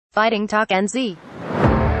Fighting Talk NZ.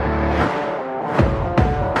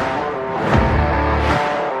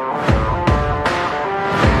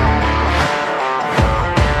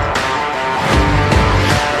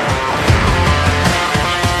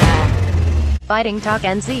 Fighting Talk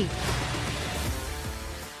NZ.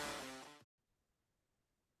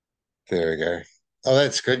 There we go. Oh,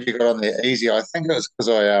 that's good. You got on there easy. I think it was because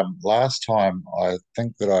I last time I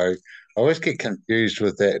think that I always get confused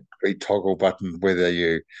with that wee toggle button whether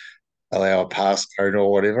you allow a passcode or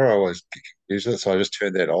whatever. I always get confused with it, so I just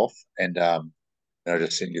turned that off and I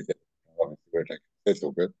just sent you that. That's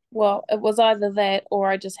all good. Well, it was either that or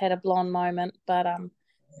I just had a blonde moment. But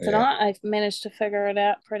Yeah, tonight I managed to figure it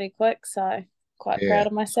out pretty quick, so quite yeah, proud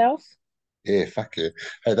of myself. yeah. Fuck you.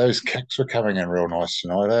 Hey, those kicks were coming in real nice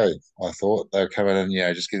tonight, eh? I thought they were coming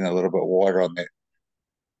in, just getting a little bit wider on that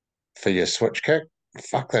for your switch kick.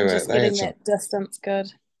 Fuck, they And were. just They had getting some. that distance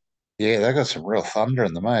good. Yeah, they got some real thunder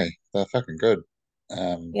in them, eh? They're fucking good.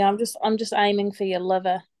 Um, Yeah, I'm just aiming for your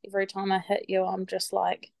liver. Every time I hit you, I'm just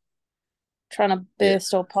like trying to yeah,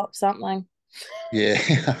 burst or pop something. yeah.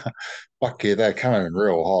 Fuck yeah, they're coming in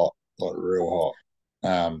real hot, like real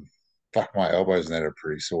hot. Fuck, my elbows and that are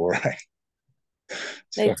pretty sore, eh?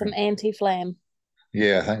 It's Need some fucking, anti-flam.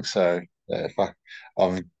 yeah, I think so. Yeah, fuck.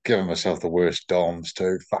 I've given myself the worst DOMs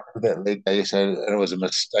too. Fuck with that leg day, so and it was a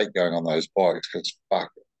mistake going on those bikes because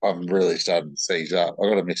fuck, I'm really starting to seize up. I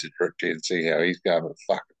got to message Richie and see how he's going, but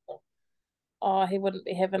fuck. Oh, he wouldn't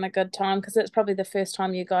be having a good time because it's probably the first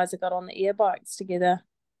time you guys have got on the air bikes together.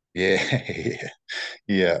 Yeah, yeah.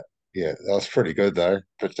 Yeah, yeah, that was pretty good though.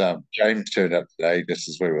 But James turned up today just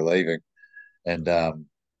as we were leaving, and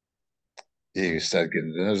yeah, we started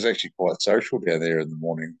getting. It was actually quite social down there in the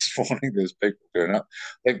morning. This morning, there's people turning up.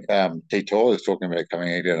 I think T-Tor was talking about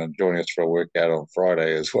coming down and joining us for a workout on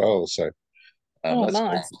Friday as well. So Oh, that's cool.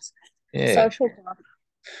 nice. Yeah, Social club.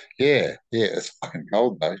 yeah, yeah. It's fucking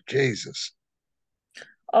cold though. Jesus.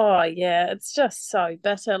 Oh yeah, it's just so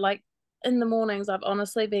bitter. Like in the mornings, I've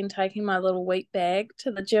honestly been taking my little wheat bag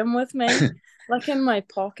to the gym with me, like in my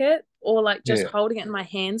pocket, or like just Yeah. holding it in my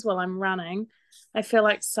hands while I'm running. I feel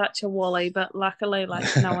like such a woolly, but luckily, like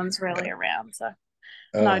no one's really around, so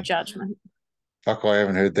no Oh judgment. fuck! I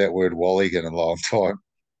haven't heard that word Wally in a long time.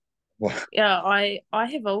 Yeah, I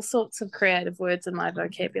have all sorts of creative words in my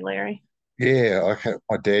vocabulary. Yeah,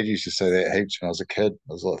 my dad used to say that heaps when I was a kid.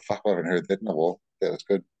 I was like, fuck, I haven't heard that in a while. That was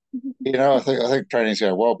good. I think training's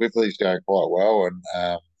going well. Beverly's going quite well,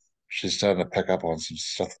 and she's starting to pick up on some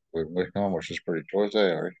stuff we're working on, which is pretty joyous. I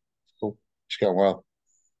reckon. It's cool. She's going well.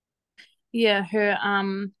 Yeah, her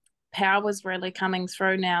power's really coming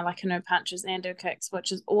through now, like in her punches and her kicks,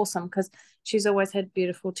 which is awesome because she's always had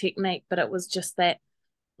beautiful technique, but it was just that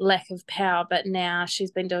lack of power. But now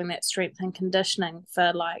she's been doing that strength and conditioning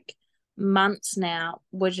for like months now.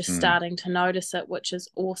 We're just Mm. starting to notice it, which is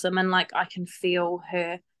awesome. And like I can feel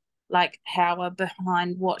her like power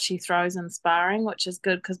behind what she throws in sparring, which is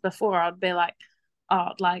good because before I'd be like,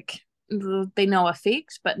 oh, like there'll be no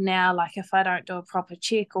effect. But now, like if I don't do a proper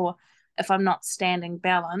check or if I'm not standing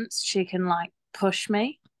balanced, she can like push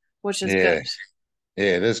me, which is Yeah, good.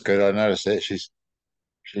 yeah, it is good. I noticed that she's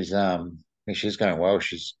I mean, she's going well.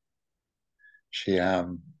 She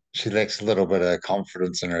she lacks a little bit of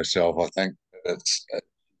confidence in herself. I think it's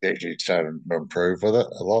actually starting to improve with it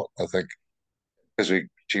a lot. I think because we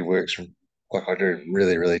she works like I do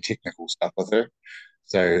really technical stuff with her.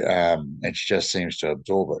 So and she just seems to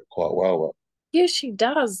absorb it quite well. Yeah, she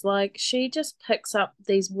does. Like she just picks up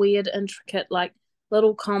these weird, intricate, like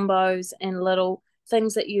little combos and little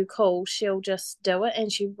things that you call. She'll just do it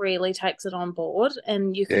and she really takes it on board.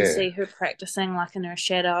 And you But can yeah, see her practicing like in her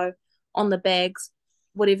shadow on the bags,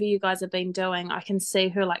 whatever you guys have been doing. I can see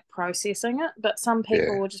her like processing it. But some people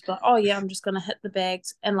yeah, will just be like, oh yeah, I'm just gonna hit the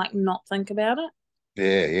bags and like not think about it.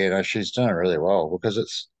 yeah. No, she's doing really well because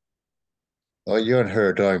it's well, you and her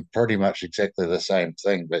are doing pretty much exactly the same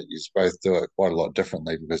thing, but you both do it quite a lot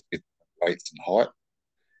differently because you weights and height.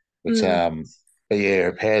 But Mm. but yeah,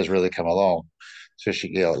 her power's really come along,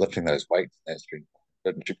 especially like lifting those weights. That's been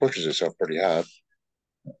good. And she pushes herself pretty hard.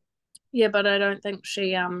 Yeah, but I don't think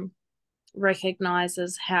she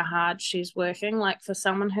recognizes how hard she's working. Like for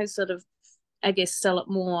someone who's sort of I guess still at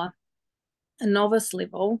more a novice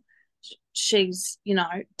level, she's,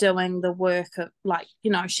 doing the work of like,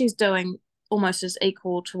 she's doing almost as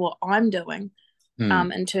equal to what I'm doing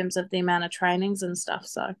Hmm. in terms of the amount of trainings and stuff.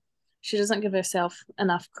 So she doesn't give herself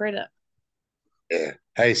enough credit. Yeah.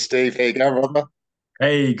 Hey, Steve, how you going, brother?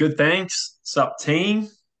 Hey, good thanks. Sup team?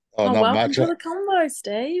 Oh, Oh, not welcome much. to the combo,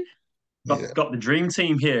 Steve. Yeah. Got the dream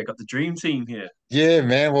team here. Got the dream team here. Yeah,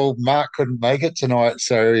 man. Well, Mark couldn't make it tonight,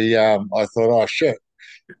 so I thought, oh shit.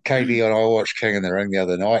 Katie and I watched King in the Ring the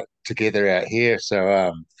other night together out here,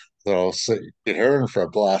 so thought get her in for a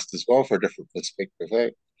blast as well for a different perspective. Eh?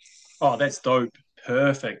 Oh, that's dope.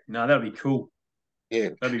 Perfect. No, that'll be cool. Yeah,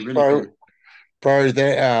 That'd be really bro, cool. bro,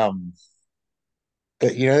 that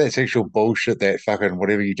that's actual bullshit. That fucking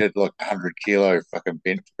whatever you did, like 100 kilo fucking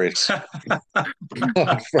bench press,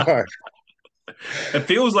 bro. It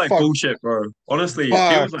feels like Fuck, bullshit, bro. Honestly, it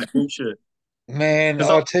feels fuck, like bullshit. man. Because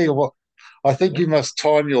I'll tell you what. I think yeah. you must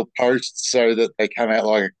time your posts so that they come out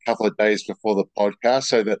like a couple of days before the podcast,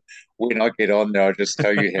 so that when I get on there, I just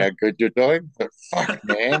tell you how good you're doing. But fuck,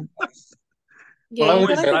 man, Yeah, I I you would.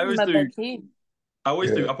 gotta always give I them always a do big head. I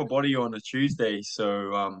always do Yeah. upper body on a Tuesday,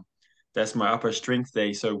 so that's my upper strength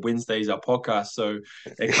day. So Wednesdays are podcast. So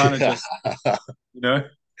it kind of just you know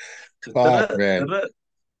just did Fuck, it, man. did it.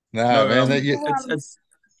 No, No, man. That you. it's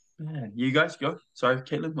yeah, you guys go. Sorry,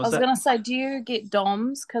 Caitlin, I what's was that? gonna say, do you get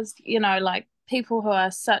DOMs? Because like people who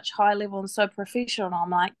are such high level and so professional, I'm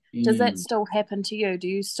like, does that Mm. still happen to you? Do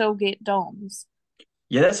you still get DOMs?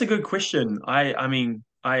 Yeah, that's a good question. I mean,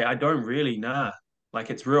 I don't really nah. Like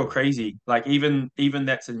it's real crazy. Like even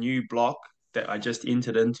that's a new block that I just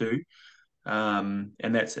entered into. And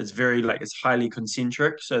that's it's very like it's highly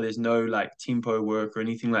concentric, so there's no like tempo work or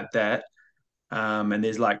anything like that. And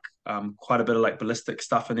there's like quite a bit of like ballistic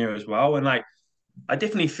stuff in there as well. And like I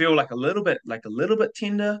definitely feel like a little bit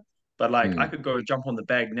tender, but like I Mm, could go jump on the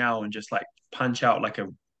bag now and just like punch out like a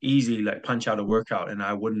easy like punch out a workout, and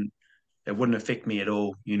I wouldn't it wouldn't affect me at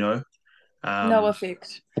all, you know. No Um,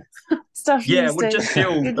 effect. Stuff you yeah, it used would to. just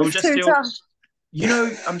feel You're it would just just too feel tough. you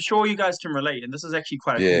know, I'm sure you guys can relate, and this is actually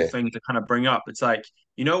quite a cool yeah. thing to kind of bring up. It's like,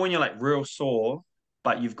 you know, when you're like real sore,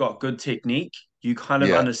 but you've got good technique, you kind of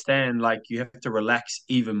Yeah. understand like you have to relax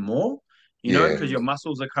even more, you know, Yeah. because your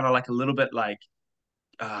muscles are kind of like a little bit like,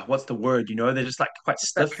 what's the word? You know, they're just like quite A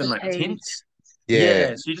bit stiff and like fatigued. tense. Yeah.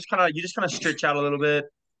 Yeah, so you just kind of stretch out a little bit,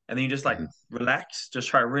 and then you just like Mhm. relax. Just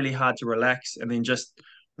try really hard to relax, and then just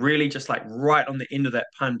really just like right on the end of that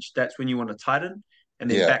punch. That's when you want to tighten, and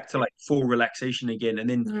then Yeah. back to like full relaxation again. And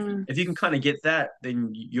then Mm. if you can kind of get that,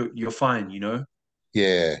 then you're fine. You know.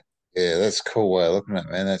 Yeah. Yeah. That's a cool way of looking at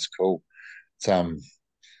it, man. That's cool. It's,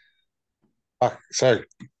 so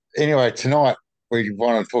anyway, tonight we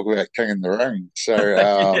want to talk about King in the Ring. So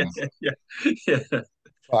Yeah, yeah, yeah.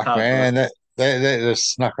 fuck, Hard, bro. man, that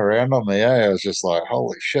just snuck around on me. I was just like,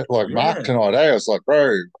 holy shit, like Mark Yeah, tonight. I was like,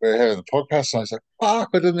 bro, we're having the podcast, and I was like, fuck,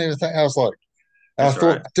 I didn't even think. I was like, and I that's all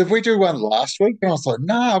right. thought, did we do one last week? And I was like,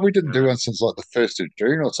 nah, we didn't do Uh, one since like the 1st of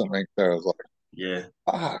June or something. So I was yeah,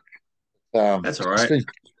 like, fuck. that's all It's right. been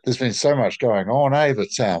there's been so much going on, eh? But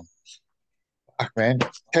fuck, man,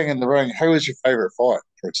 King in the Ring. Who was your favorite fight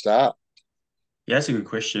for a start? Yeah, that's a good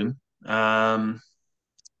question. Um,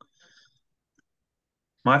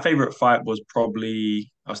 My favorite fight was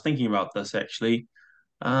probably I was thinking about this actually.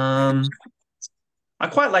 Um, I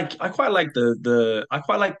quite like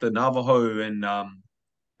the Navajo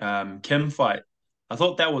and Kim fight. I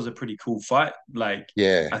thought that was a pretty cool fight. Like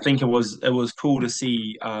Yeah, I think it was cool to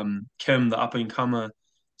see Kim, the up and comer,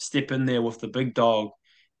 step in there with the big dog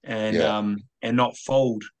yeah, and not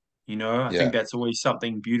fold. You know, I yeah, think that's always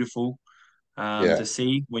something beautiful yeah, to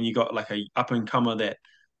see when you got like a up and comer that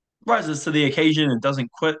rises to the occasion and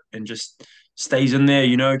doesn't quit and just stays in there,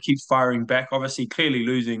 you know, keeps firing back. Obviously, clearly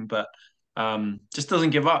losing, but just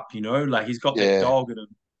doesn't give up, you know, like he's got that yeah, dog in him.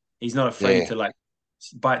 He's not afraid yeah, to like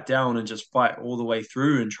bite down and just fight all the way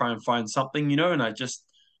through and try and find something, you know. And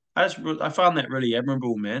I found that really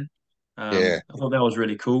admirable, man. yeah, I thought that was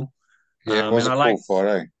really cool. yeah. It was And a I cool liked, fight,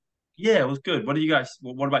 eh? yeah, it was good. What do you guys?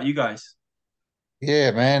 What about you guys?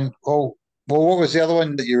 Yeah, man. Well, what was the other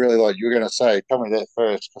one that you really liked? You were going to say, tell me that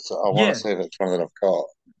first, because I want to Yeah, see if it's one that I've got.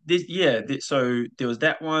 so there was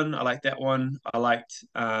that one. I liked that one. I liked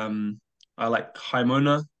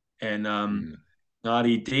Haimona and Mm,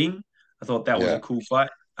 Nadi Dean. I thought that was a yeah, cool fight.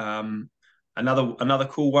 Um, another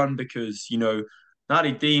cool one because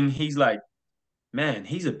Nadi Dean, he's like, man,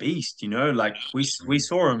 he's a beast. Like we mm,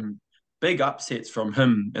 saw him big upsets from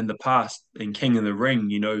him in the past in King of the Ring.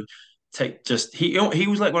 Take just he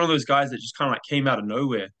was like one of those guys that just kind of like came out of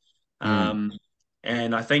nowhere. mm, Um,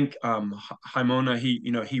 and I think Haimona,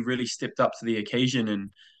 he really stepped up to the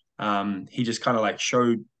occasion, and he just kind of like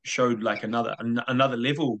showed like another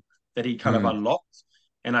level that he kind of mm, unlocked.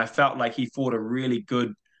 And I felt like he fought a really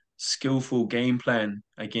good, skillful game plan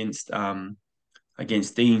against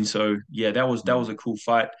Dean. So yeah, that was mm. a cool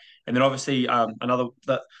fight. And then obviously another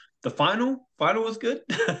the final was good.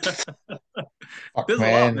 Fuck, There's a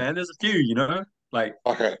lot, man. man. There's a few. Like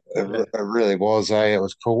Fuck it. yeah. It really was, eh? It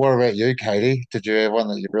was cool. What about you, Katie? Did you have one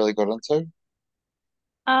that you really got into?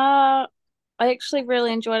 Uh, I actually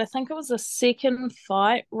really enjoyed. I think it was the second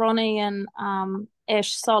fight, Ronnie and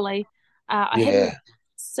Ash Solly. I hadn't Yeah,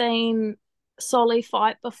 seen Solly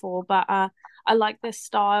fight before, but I like their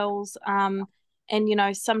styles. And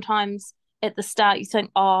sometimes at the start you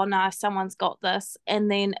think, oh no, someone's got this, and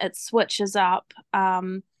then it switches up.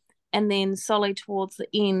 And then Solly towards the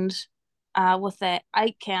end, with that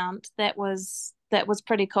 8 count, that was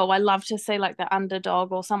pretty cool. I love to see like the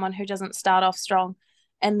underdog or someone who doesn't start off strong,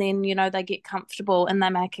 and then they get comfortable and they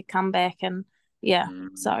make a comeback, and yeah,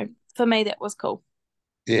 so Mm. for me that was cool.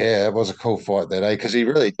 yeah, it was a cool fight that day because he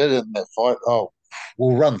really did in that fight. Oh,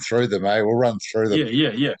 we'll run through them, eh? We'll run through them. Yeah,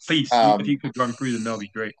 yeah, yeah. Please, if Um, you could run through them, that'll be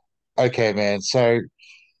great. okay, man. So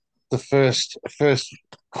the first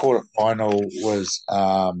quarter final was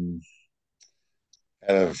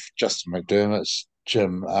out of Justin McDermott's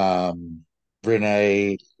gym,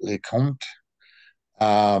 Rene Lecomte,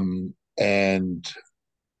 and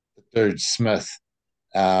dude Smith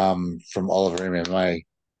from Oliver MMA.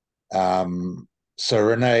 So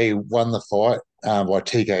Rene won the fight by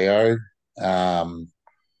TKO. Um,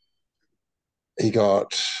 he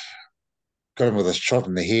got him with a shot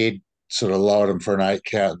in the head, sort of lowered him for an 8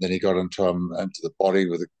 count, and then he got into the body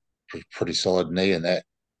with a pretty solid knee, and that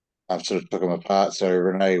sort of took him apart. So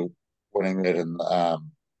Rene winning that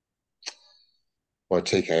by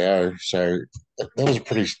TKO. So that was a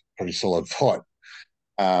pretty solid fight.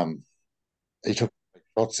 Um, he took big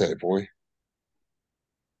shots, that boy.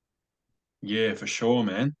 Yeah, for sure,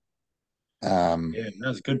 man. Um, Yeah,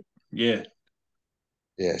 that's good. Yeah,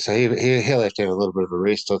 yeah, so he'll have to have a little bit of a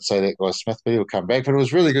rest. I'd say that guy Smith, but he'll come back. But it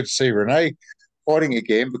was really good to see Rene fighting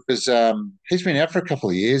again because he's been out for a couple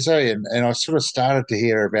of years, eh? And I sort of started to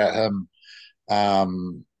hear about him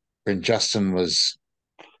when Justin was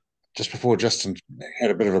just before Justin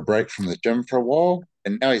had a bit of a break from the gym for a while,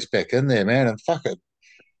 and now he's back in there, man. And fuck it,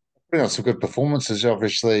 putting on some good performances.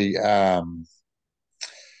 Obviously,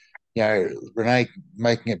 Renee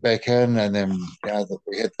making it back in, and then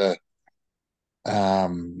we had the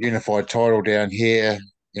unified title down here.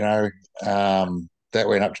 That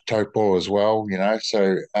went up to Topor as well.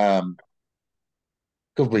 So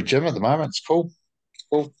good gym at the moment. It's cool. It's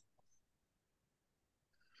cool.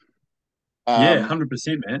 yeah, Um,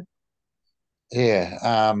 100%, man.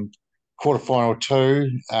 yeah. Quarterfinal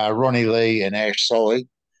two, Ronnie Lee and Ash Solly.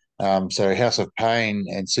 So House of Pain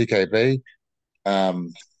and CKB.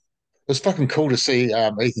 It was fucking cool to see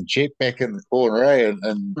Ethan Chet back in the corner, and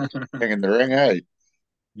in the ring,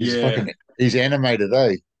 Yeah, he's animated,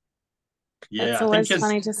 eh? yeah. It's I think always it's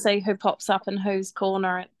funny to see who pops up in whose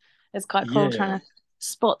corner. It's quite cool yeah, trying to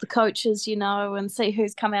spot the coaches, and see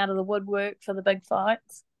who's come out of the woodwork for the big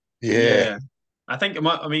fights. Yeah, yeah. I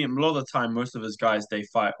mean, a lot of the time, most of his guys they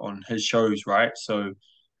fight on his shows, right? So,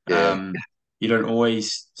 yeah, um, you don't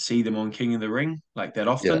always see them on King of the Ring like that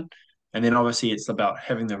yeah, often. And then obviously it's about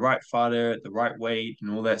having the right fighter at the right weight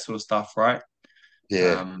and all that sort of stuff, right?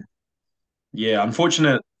 yeah, Um, yeah,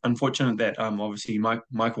 unfortunate that obviously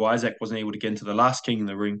Michael Isaac wasn't able to get into the last King of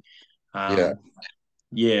the Ring. yeah, Um,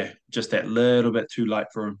 yeah, just that little bit too light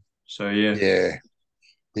for him. So yeah. yeah,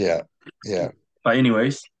 yeah, yeah. But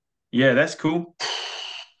anyways, yeah, that's cool.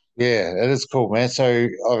 Yeah, it is cool, man. So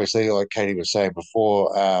obviously, like Katie was saying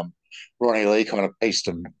before, Ronnie Lee kind of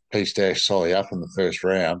pieced Ash Solly up in the first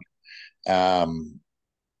round. Um,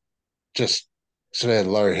 just sort of had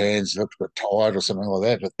low hands, looked a bit tired or something like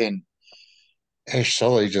that. But then Ash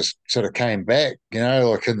Solly just sort of came back,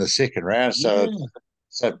 like in the second round, Yeah.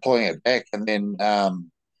 started pulling it back, and then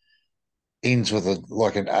ends with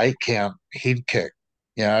like an 8 count head kick,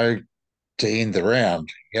 you know, to end the round.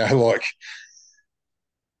 Like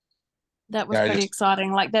That was pretty just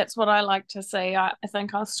exciting. Like that's what I like to see. I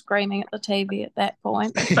think I was screaming at the TV at that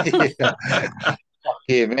point. yeah,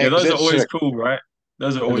 yeah, man, Yeah, because those are that sort always of cool, right?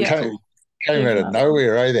 Those are it always Yeah, came, cool. came out of definitely.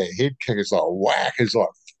 nowhere, eh? That head kick is like whack, it's like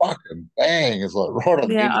fucking bang, it's like right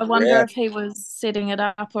on the Yeah, end of I the wonder round. if he was setting it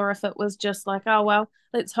up or if it was just like, oh well,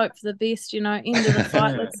 let's hope for the best, end of the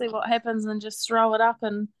fight, let's see what happens and just throw it up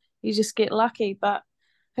and you just get lucky. But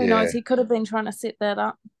who knows? Yeah, He could have been trying to set that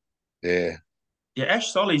up. yeah, Yeah,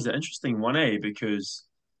 Ash Solly's an interesting one, eh? Because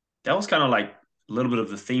that was kind of like a little bit of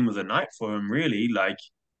the theme of the night for him, really. Like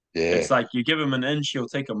yeah, it's like you give him an inch, he'll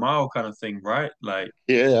take a mile kind of thing, right? Like,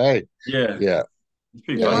 yeah, hey, yeah, yeah. it's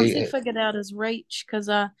pretty Yeah, Yeah, once funny. he figured out his reach, because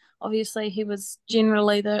obviously he was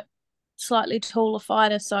generally the slightly taller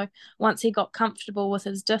fighter. So once he got comfortable with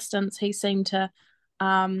his distance, he seemed to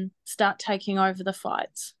start taking over the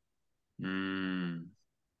fights. Mm,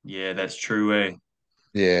 yeah, that's true, eh?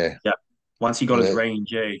 yeah, Yeah. Once he got his yeah,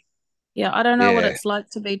 range, eh? Yeah, I don't know what Yeah, it's like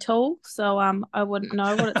to be tall, so I wouldn't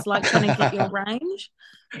know what it's like trying to get your range.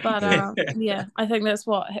 But yeah, yeah, I think that's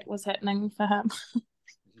what was happening for him.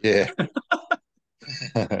 yeah.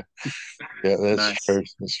 Yeah, that's Nice. true.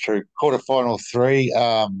 That's true. Quarterfinal three,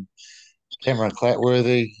 Cameron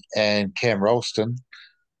Clatworthy and Cam Rolston.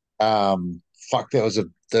 Fuck, there's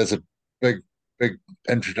a big big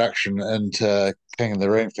introduction into King of the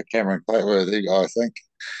Ring for Cameron Clatworthy. I think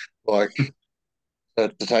like to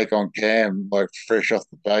take on Cam like fresh off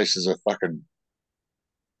the base is a fucking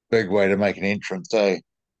big way to make an entrance, eh?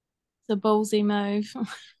 It's a ballsy move.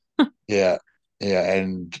 Yeah, yeah,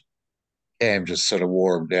 and Cam just sort of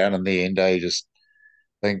wore him down in the end. Just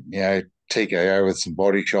think TKO with some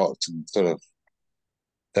body shots and sort of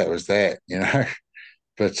that was that.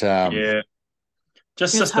 But Yeah.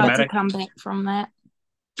 Just It's hard to systematic, come back from that.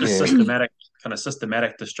 just yeah, systematic, kind of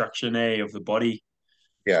systematic destruction, of the body.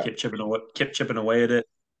 yeah, Kept chipping away at it,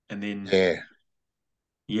 and then yeah,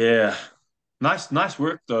 yeah, nice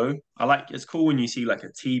work though. It's cool when you see like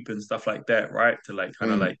a teep and stuff like that, right? To like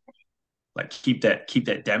kind of mm, like keep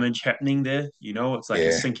that damage happening there. It's like a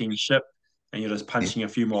yeah, sinking ship, and you're just punching a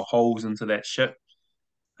few more holes into that ship.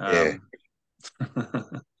 yeah,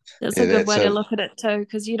 Um, That's yeah. a good That's way to a look at it too,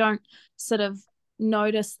 because you don't sort of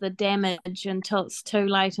notice the damage until it's too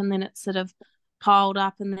late, and then it's sort of piled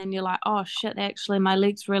up, and then you're like, oh shit, actually my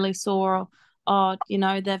leg's really sore, or oh,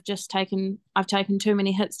 I've taken too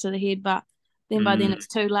many hits to the head, but then by then mm, it's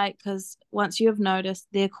too late because once you've noticed,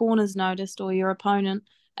 their corner's noticed or your opponent,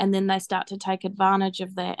 and then they start to take advantage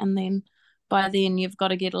of that, and then by then you've got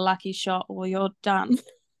to get a lucky shot or you're done.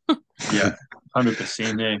 yeah,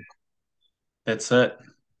 100%. Yeah, that's it.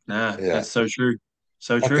 Nah, yeah. that's so true.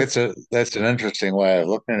 So Like true. that's an interesting way of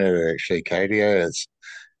looking at it, actually, Katie.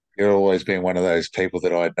 You're always been one of those people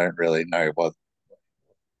that I don't really know what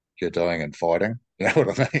you're doing and fighting. You know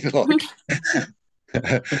what I mean?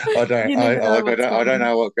 I don't, You never know what's I going don't on.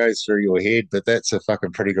 know what goes through your head, but that's a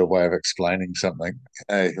fucking pretty good way of explaining something.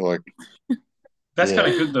 Hey, like, That's kind yeah,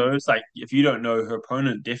 of good though. It's like if you don't know, her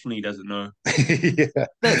opponent definitely doesn't know. yeah,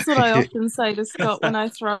 That's what I often say to Scott when I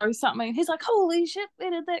throw something. He's like, "Holy shit,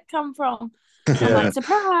 where did that come from?" I'm like, Yeah,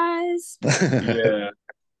 "Surprise!" yeah.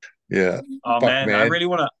 yeah. Oh Fuck, man, I man. really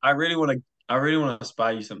wanna, I really wanna, I really wanna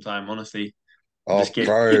spy you sometime. Honestly, Oh, just get get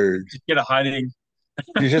bro, just get a hiding.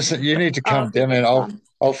 you need to Oh, come it'd down, be man. fun.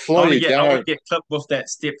 I'll I fly want to you get, I want down. to get clipped with that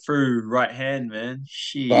step through right hand, man.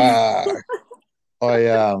 Shit. Fuck.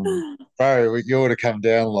 Bro, you ought to come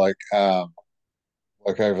down like over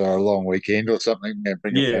a long weekend or something and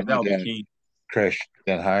bring your Yeah, family that'll be down and key. crash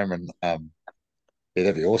down home and yeah,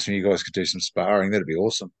 that'd be awesome. You guys could do some sparring. That'd be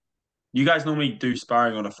awesome. You guys normally do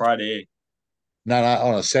sparring on a Friday. No, no,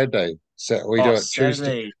 on a Saturday. So we Oh, do it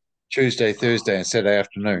Tuesday, Saturday. Thursday, and Saturday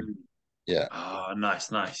afternoon. Mm. Yeah, Oh,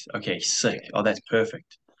 nice, nice. Okay, sick. yeah, Oh, that's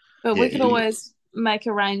perfect. But yeah, we could always make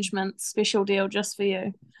arrangements, special deal just for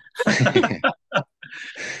you.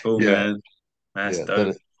 Cool, yeah, man. That's yeah.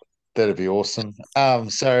 dope. That'd be awesome.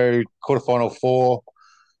 So quarterfinal four,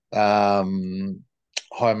 Haimona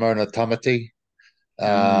Tamati,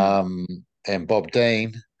 Mm, and Bob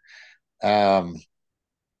Dean. Um,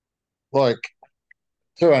 like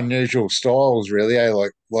two unusual styles, really.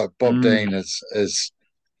 Like Bob Dean mm. is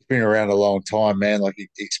been around a long time, man. Like he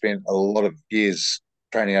spent a lot of years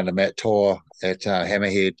training under Matt Tor at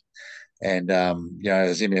Hammerhead, and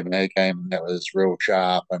his MMA game that was real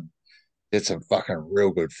sharp and did some fucking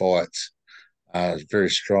real good fights. Very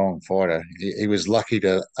strong fighter. He was lucky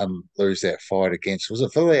to lose that fight against. Was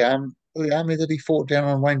it for the army that he fought down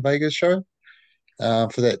on Wayne Vega's show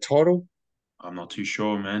for that title? I'm not too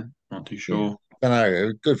sure, man. Not too Yeah, sure. I don't know.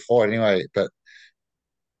 A good fight anyway. But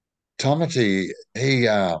Tomati, he's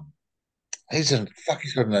got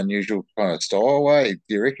an unusual kind of style. Way.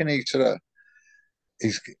 Do you reckon he sort of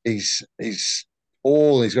he's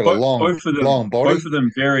all he's got a Both of them, long body. both of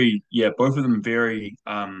them very,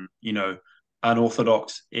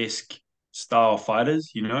 unorthodox-esque style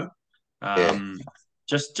fighters. Yeah. Um,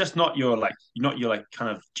 just not your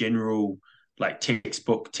kind of general like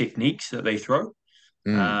textbook techniques that they throw.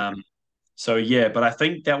 Mm. Um, so yeah, but I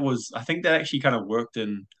think that actually kind of worked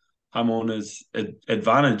in Hamona's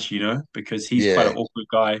advantage, because he's quite Yeah. an awkward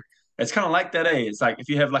guy. It's kind of like that, eh? It's like if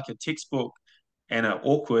you have like a textbook and an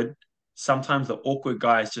awkward, sometimes the awkward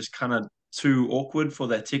guy is just kind of too awkward for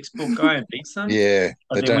that textbook guy and beats him. Yeah.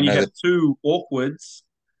 But They then don't when you know have that. two awkwards,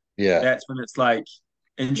 Yeah. that's when it's like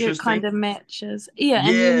Yeah, it kind interesting. of matches. Yeah,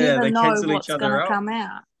 and you Yeah, never they know cancel each what's other gonna out. come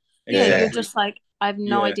out. Yeah, you're Yeah. Exactly. just like, I have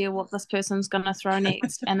no Yeah. idea what this person's gonna throw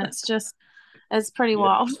next, and it's pretty Yeah.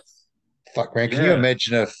 wild. Fuck man, Yeah. can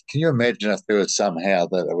you imagine if there was somehow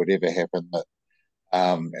that it would ever happen that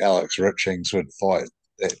Alex Richings would fight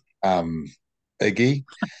that Iggy.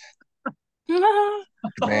 Oh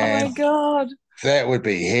Man, my God. that would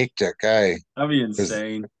be hectic, eh? That'd be Because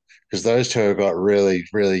insane. those two have got really,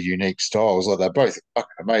 really unique styles. Like they're both fucking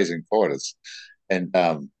amazing fighters, and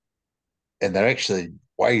they're actually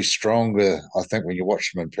way stronger, I think, when you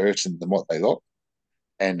watch them in person than what they look.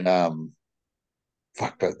 And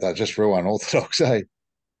fuck, but they're just real unorthodox, eh?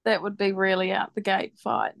 That would be really out the gate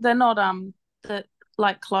fight. They're not the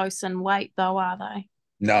like close in weight though, are they?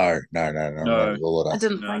 No, no, no, no, not No, at all. I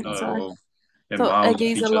didn't no, think not at so. all. They're Thought miles off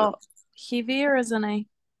Iggy's a each other. lot heavier, isn't he?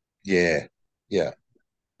 Yeah, yeah,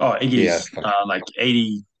 Oh, yeah, Iggy's like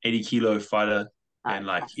 80 kilo fighter, and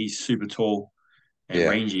like Okay. he's super tall and yeah,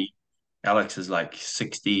 rangy. Alex is like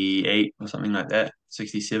 68 or something like that,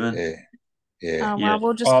 67. yeah, yeah. Oh Yeah. well,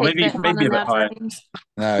 we'll just Oh, keep maybe that one maybe a in bit our higher. dreams.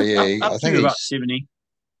 No, Up yeah, up I think to about he's 70.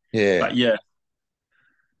 yeah, But yeah.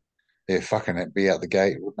 yeah, fucking it be out the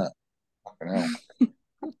gate, wouldn't it? Fucking hell.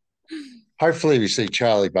 Hopefully we see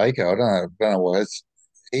Charlie Baker. I don't know what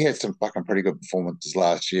he had some fucking pretty good performances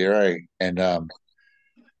last year, eh? And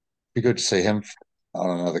be good to see him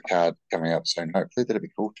on another card coming up soon. Hopefully that'd be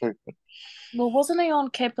cool too. But, Well, wasn't he on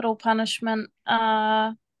capital punishment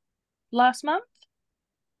last month?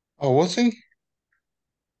 oh, was he?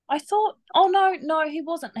 I thought, oh no, he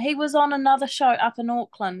wasn't. He was on another show up in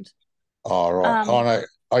Auckland. Oh, right. Oh Um, no.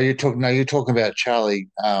 Oh, you're talking about Charlie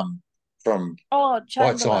from oh,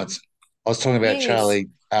 Fight Science. Chamberlain. I was talking about Yes.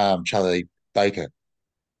 Charlie Baker.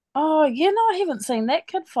 Oh, I haven't seen that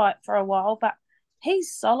kid fight for a while, but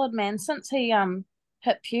he's solid, man. Since he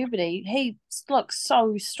hit puberty, he looks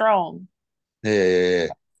so strong. Yeah, yeah,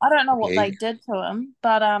 I don't know what yeah. they did to him,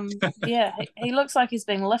 but yeah, he looks like he's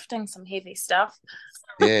been lifting some heavy stuff.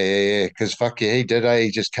 Yeah. Because fuck yeah, he did.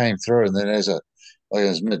 He just came through, and then as a like in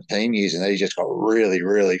his mid-teen years, and he just got really,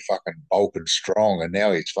 really fucking bulk and strong, and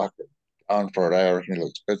now he's fucking going for it. I reckon he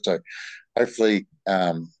looks good. So hopefully,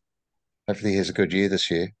 hopefully he has a good year this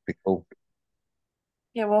year. Be cool.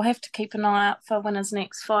 Yeah, we'll have to keep an eye out for when his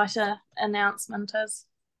next fighter announcement is.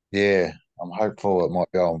 Yeah, I'm hopeful it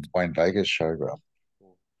might be on Wayne Vegas show,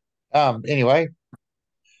 bro. Anyway,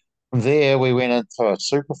 from there we went into a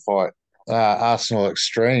super fight, Arsenal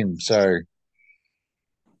Extreme. So,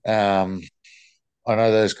 um, I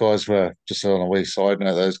know those guys were just on a wee side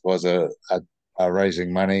note. Those guys are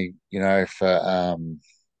raising money, for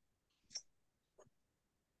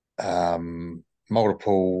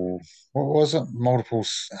multiple. What was it? Multiple.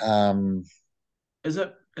 Is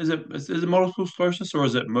it multiple sclerosis or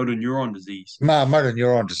is it motor neuron disease? Motor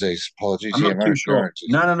neuron disease. Apologies. I'm Yeah, not too motor sure. neuron disease.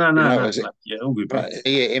 No, no, no, You no, know, no. is it? Like, yeah, all good, bro.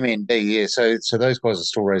 Yeah, MND. Yeah. So those guys are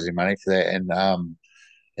still raising money for that,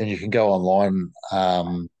 and you can go online,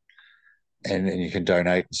 and you can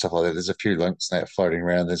donate and stuff like that. There's a few links in that floating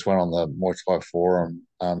around. There's one on the Muay Thai forum.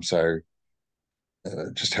 So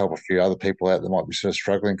just help a few other people out that might be sort of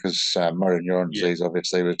struggling because motor neuron Yeah, disease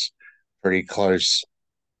obviously was pretty close,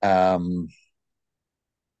 um,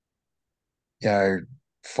 you know,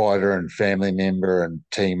 fighter and family member and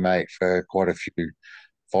teammate for quite a few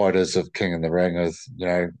fighters of King of the Ring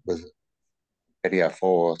with Eddie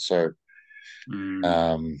 4. So mm,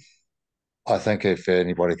 um, I think if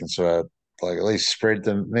anybody can sort of like at least spread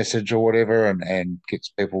the message or whatever and gets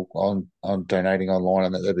people on donating online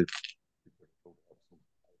and that'd be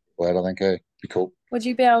glad. I think be cool. Would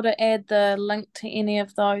you be able to add the link to any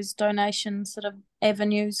of those donation sort of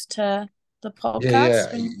avenues to the Yeah,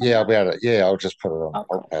 podcast? yeah, yeah. I'll be able to. Yeah, I'll just put it on Oh, the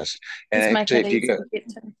cool. podcast. And Just make actually, it easy to get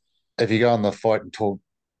to. if you go on the Fight and Talk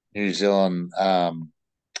New Zealand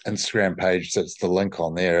Instagram page, that's the link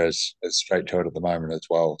on there is straight to it at the moment as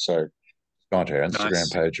well. So go onto our Instagram nice.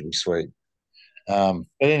 page, it'll be sweet. But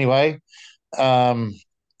anyway, um,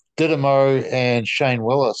 Didimo and Shane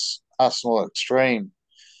Willis, Arsenal Extreme,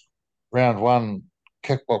 round one,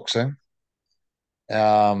 kickboxing.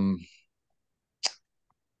 Um,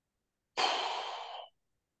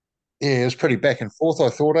 yeah, it was pretty back and forth. I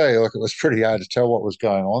thought, like it was pretty hard to tell what was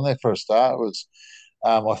going on there for a start. It was,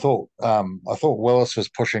 I thought Willis was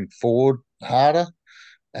pushing forward harder,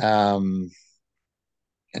 um,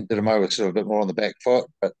 and Didimo was sort of a bit more on the back foot,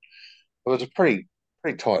 but it was a pretty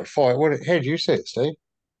tight fight. How did you see it, Steve?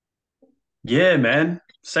 Yeah, man.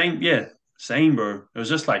 Same, yeah, same, bro. It was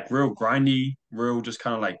just like real grindy, real just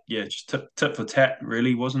kind of like, yeah, just tip for tat,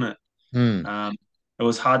 really, wasn't it? Hmm. Um, it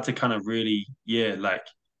was hard to kind of really, yeah, like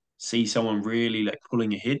see someone really like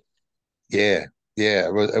pulling ahead. Yeah, yeah,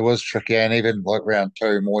 it was tricky, and even like round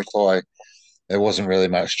two Muay Thai, there wasn't really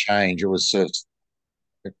much change. It was just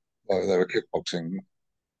like they were kickboxing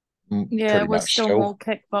Yeah, it pretty was much still still. more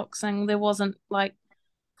kickboxing. There wasn't like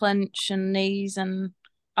clinch and knees and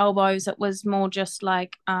elbows. It was more just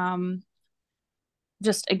like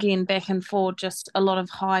just again back and forth, just a lot of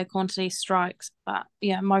high quantity strikes. But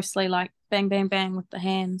yeah, mostly like bang, bang, bang with the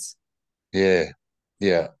hands. Yeah,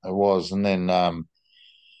 yeah, it was. And then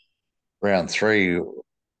round three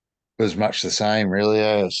was much the same,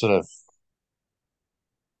 really. Sort of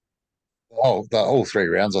all three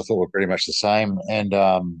rounds I thought were pretty much the same. And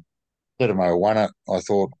Dittamo won it. I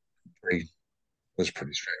thought pretty was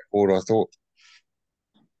pretty straightforward. I thought.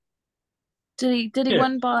 Did he Yeah,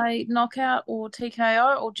 win by knockout or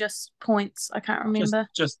TKO or just points? I can't just remember.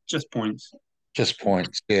 just just points. Just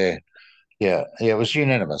points, yeah, yeah, yeah. It was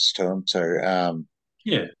unanimous to him. So,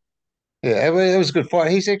 Yeah, yeah, it was a good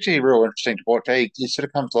fight. He's actually real interesting to watch. He sort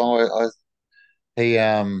of comes along. He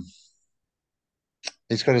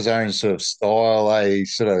he's got his own sort of style. He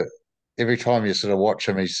sort of every time you sort of watch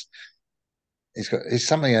him, he's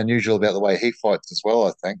something unusual about the way he fights as well.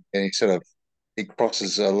 I think, and he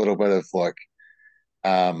crosses a little bit of like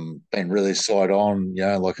being really side on,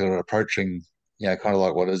 like approaching, kind of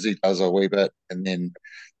like what Izzy does a wee bit, and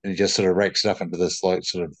he just sort of rakes it up into this like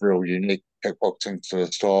sort of real unique kickboxing sort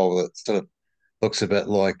of style that sort of looks a bit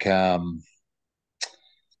like yeah,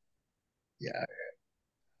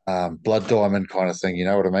 blood diamond kind of thing. You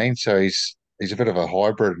know what I mean? So he's a bit of a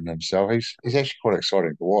hybrid in himself. He's actually quite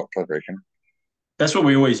exciting to watch, I reckon. that's what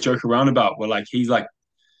we always joke around about. We're like he's like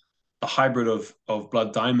the hybrid of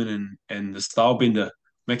Blood Diamond and the Stylebender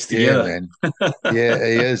mixed Yeah, together. man. Yeah,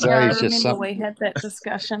 he is. Yeah, I He's just remember something. we had that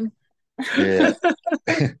discussion. Yeah,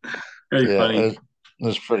 Very yeah. funny. It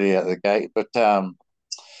was pretty out of the gate, but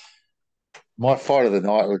my fight of the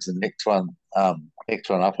night was the next one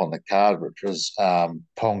up on the card, which was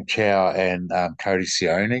Pong Chow and Cody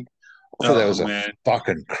Cioni. I thought that Oh was a man,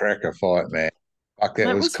 fucking cracker fight, man. Fuck, that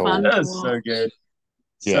That was was fun cool. that to was so watch. good,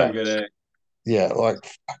 so Yeah, good. yeah, like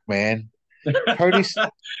fuck, man. Eh? Cody's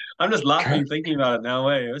I'm just Co- laughing thinking about it now.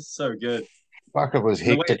 It was so good. fuck, it was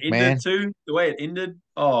And the way it hectic, ended man. too, the way it ended.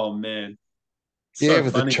 Oh man, Yeah, so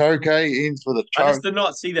with the funny. choke, ends with a I just choke. did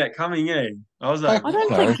not see that coming. I was like, Fuck, I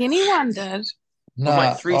don't what? think anyone did. With like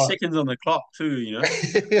nah, 3 seconds on the clock too.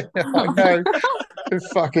 I know.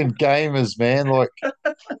 Fucking gamers, man. Like,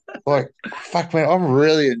 fuck, man, I'm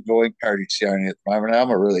really enjoying Cody Cioni at the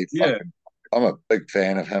moment. Yeah, I'm a big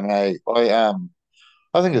fan of him.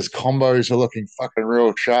 I think his combos are looking fucking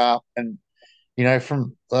real sharp, and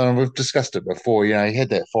from we've discussed it before. He had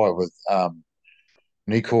that fight with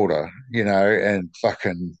Nikorda, and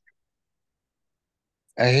fucking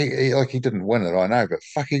he didn't win it, I know, but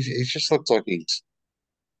fuck, he just looks like he's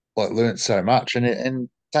like learnt so much, and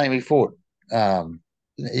same um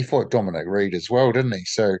he fought Dominic Reed as well, didn't he?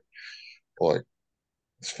 So like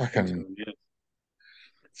it's think so. fucking Yeah.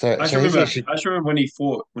 so he's actually I just remember when he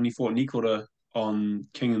fought Nikota on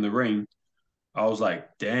King in the Ring. I was like,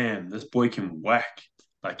 damn, this boy can whack.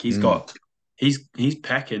 Like mm, he's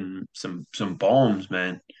packing some bombs,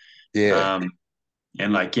 man. yeah. Um,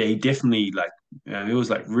 and like yeah, he definitely like he was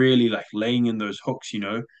like really like laying in those hooks.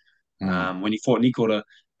 Mm, When he fought Nikota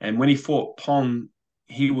and when he fought Pong,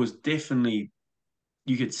 he was definitely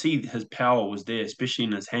you could see his power was there, especially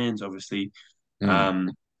in his hands, obviously. mm.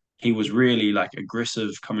 Um, he was really like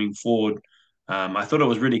aggressive coming forward. I thought it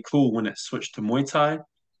was really cool when it switched to Muay Thai,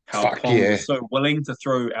 how Fuck Pong yeah. was so willing to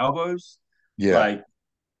throw elbows. Yeah. Like,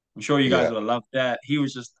 I'm sure you guys Yeah. would have loved that. He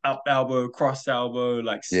was just up elbow, cross elbow,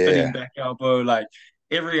 like spinning Yeah. back elbow, like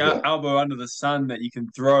every Yeah. elbow under the sun that you can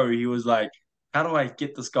throw. He was like, how do I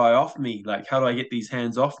get this guy off me? Like, how do I get these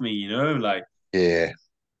hands off me? Like, Yeah.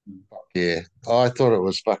 Yeah. I thought it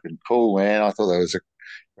was fucking cool, man. I thought that was a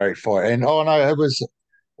great fight. And oh no,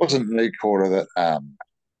 wasn't Nick Quarter that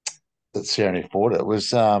Sione fought. It was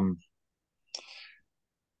the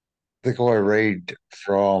guy Reed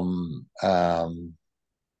from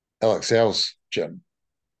LXL's gym.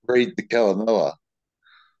 Reed the Killer Miller.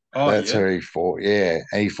 oh That's yeah. who he fought. Yeah.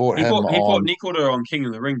 And he fought him He fought on Nick Order on King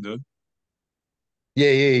of the Ring though.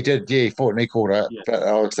 yeah, he did. Yeah, he fought Nick Quarter, Yeah. but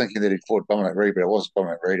I was thinking that he fought Dominic Reed, but it wasn't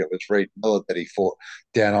Dominic Reed. It was Reed Miller that he fought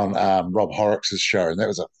down on Rob Horrocks' show, and that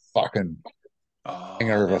was a fucking Oh,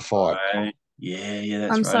 banger of a that's fight. right. Yeah,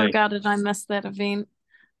 that's I'm right. so Eh? gutted I missed that event,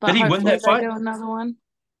 but Did he win hopefully that they fight? do another one.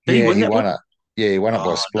 Did he Yeah, win he that won one? it. Yeah, he won it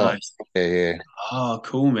by Oh, split. nice. Yeah, yeah, Oh,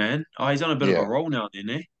 cool, man. Oh, he's on a bit of a yeah, roll now, then,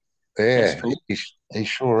 eh? That's yeah. cool. He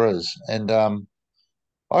sure is. And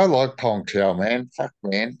I like Pong Chow, man. Fuck,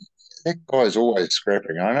 man, that guy's always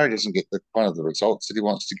scrapping. I know he doesn't get the kind of the results that he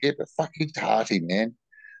wants to get, but fuck, he's hearty, man.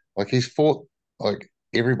 Like he's fought like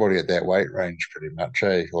everybody at that weight range pretty much.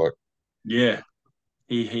 Like Yeah,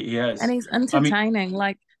 he And has. he's I mean, entertaining.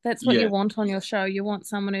 Like that's what you yeah, want on your show. You want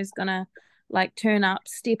someone who's gonna like turn up,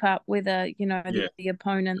 step up, whether Yeah. the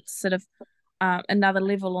opponent's sort of another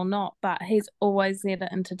level or not. But he's always there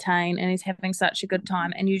to entertain, and he's having such a good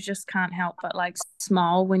time, and you just can't help but like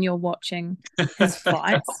smile when you're watching his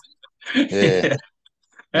fights. Yeah, Yeah,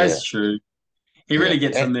 yeah, that's true. He yeah. really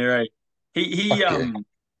gets in there, eh? He Fuck yeah.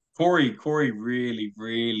 Corey really,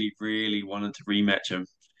 really, really wanted to rematch him.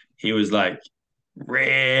 He was like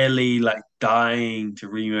really like dying to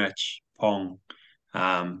rematch Pong.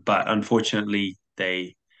 But unfortunately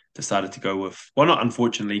they decided to go with, well, not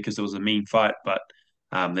unfortunately because it was a mean fight, but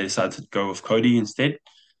they decided to go with Cody instead.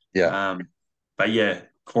 Yeah. Um, but yeah,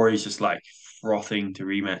 Corey's just like frothing to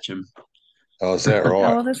rematch him. Oh, is that Oh,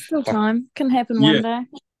 right? well, there's still Fuck time. Can happen Yeah, one day.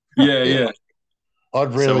 yeah, yeah. yeah.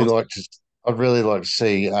 I'd So really like to. I'd really like to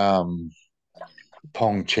see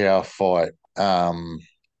Pong Chow fight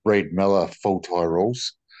Reed Miller full tie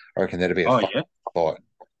rules. I reckon that'd be a oh fucking yeah, fight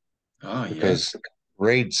oh yeah, because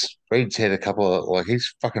Reed's had a couple of like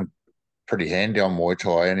he's fucking pretty handy on Muay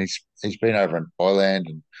Thai and he's been over in Thailand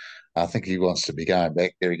and I think he wants to be going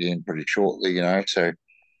back there again pretty shortly, So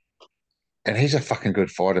and he's a fucking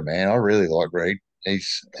good fighter, man. I really like Reed.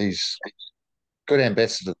 He's good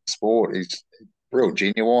ambassador to the sport. He's real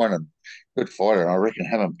genuine and good fighter. And I reckon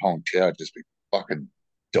him and Pong Chow would just be fucking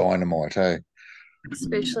dynamite, eh?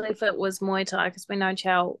 Especially if it was Muay Thai, because we know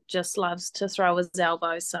Chow just loves to throw his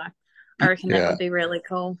elbows. So I reckon that Yeah, would be really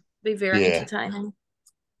cool. Be very yeah, entertaining.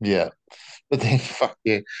 yeah. But then, fuck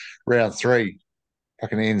yeah, round three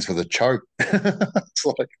fucking ends with a choke. It's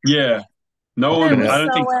like, yeah. No It fucking one, I was hell.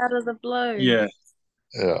 don't think, so out of the blue. yeah,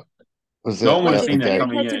 Yeah. Was no one that would have Like out if the seen that gate? you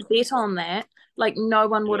coming had yet. to bet on that, like no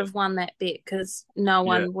one would Yeah, have won that bet because no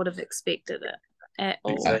yeah, one would have expected it at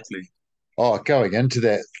all. exactly. Oh, going into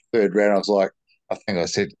that third round, I was like, I think I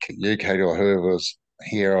said you, Katie, or whoever was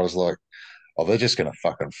here, I was like, oh, they're just going to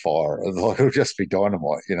fucking fire it. Like, it'll just be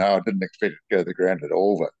dynamite, I didn't expect it to go to the ground at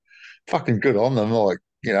all, but fucking good on them. Like,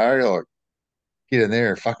 like get in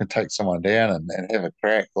there and fucking take someone down and have a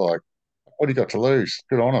crack. Like, what do you got to lose?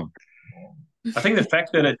 Good on them. I think the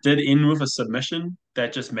fact that it did end with a submission,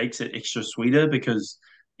 that just makes it extra sweeter because,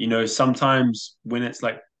 sometimes when it's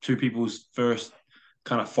like two people's first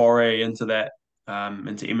kind of foray into that,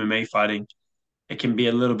 into MMA fighting, it can be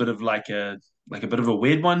a little bit of like a bit of a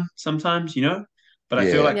weird one sometimes. But I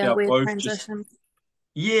feel Yeah, like Yeah, they're weird both just, transition.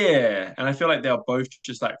 yeah, and I feel like they're both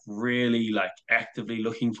just like really like actively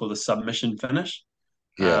looking for the submission finish.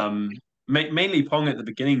 yeah, Um, mainly Pong at the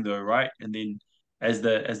beginning though, right? And then as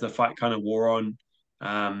the fight kind of wore on,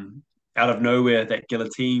 um, out of nowhere that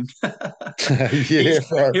guillotine, he yeah,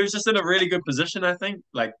 bro. he was just in a really good position. I think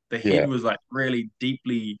like the head Yeah, was like really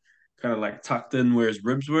deeply kind of like tucked in where his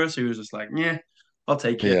ribs were, so he was just like, yeah, I'll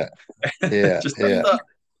take it. yeah, yeah, Just yeah,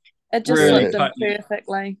 It just really yeah. slipped in tightly.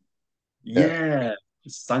 perfectly. Yeah. Yeah,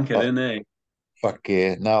 just sunk it Oh, in there. fuck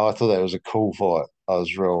yeah. No, I thought that was a cool fight.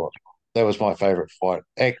 That was my favorite fight.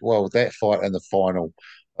 Well, that fight and the final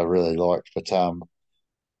I really liked.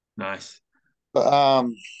 Nice. But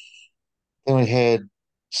then we had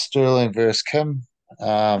Sterling versus Kim,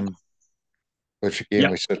 um, which again Yeah,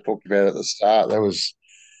 we sort of talked about at the start.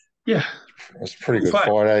 yeah. It was a pretty Cool good fight.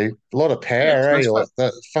 fight, eh? A lot of Yeah, it's power, a eh? nice fight. Like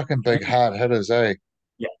the fucking big Yeah. hard hitters, eh?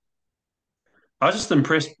 Yeah. I was just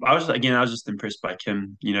impressed. I was just impressed by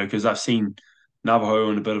Kim, because I've seen Navajo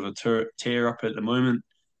on a bit of a tear up at the moment,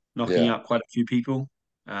 knocking Yeah, out quite a few people,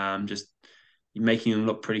 just making him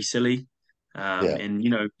look pretty silly. yeah, And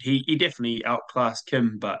he definitely outclassed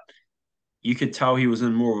Kim, but you could tell he was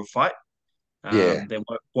in more of a fight yeah, than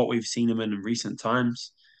what we've seen him in recent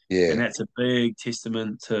times. And yeah, that's a big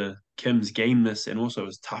testament to Kim's gameness and also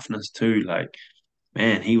his toughness too. Like,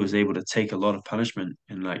 man, he was able to take a lot of punishment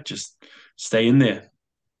and like just stay in there.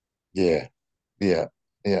 yeah, yeah,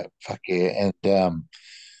 yeah. Fuck yeah. And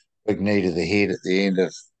big knee to the head at the end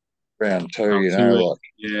of round two, Round two, like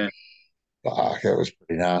yeah, fuck, it was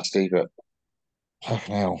pretty nasty, but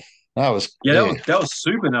fucking hell. No, it was yeah, that yeah, was that was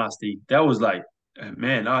super nasty. That was like,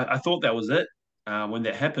 man, I thought that was it when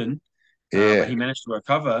that happened, but yeah, he managed to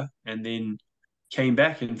recover and then came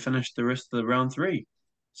back and finished the rest of the round three.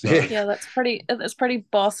 yeah, So Yeah, that's pretty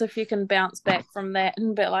boss if you can bounce back from that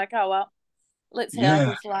and be like, oh well, let's see how yeah,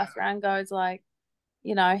 this last round goes. Like,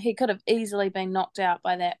 he could have easily been knocked out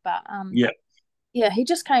by that, but yeah, yeah, he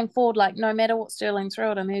just came forward like no matter what Sterling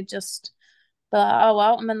threw at him, he'd just be like, oh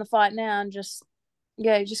well, I'm in the fight now, and just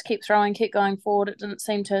yeah, he just keep throwing, keep going forward. It didn't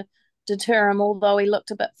seem to deter him, although he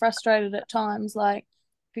looked a bit frustrated at times. Like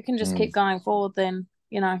if you can just mm, keep going forward, then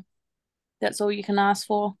that's all you can ask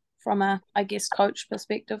for from a, I guess, coach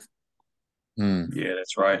perspective. mm, yeah,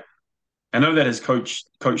 that's right. I know that his coach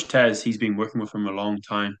Taz, he's been working with him a long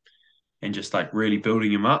time and just like really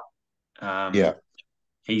building him up. Yeah.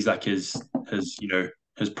 He's like his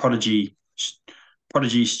his prodigy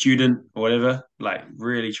student or whatever, like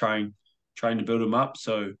really trying to build him up.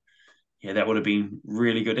 So yeah, that would have been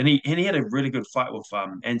really good. And he had a really good fight with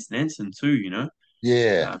Anson too,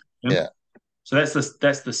 Yeah. Um, him. Yeah. So that's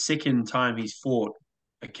the second time he's fought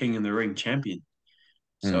a King in the Ring champion.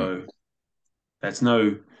 Mm. So that's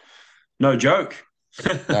no joke.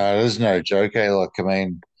 No, there's no joke. Like, I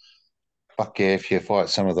mean, fuck yeah, if you fight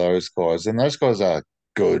some of those guys, and those guys are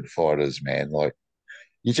good fighters, man. Like,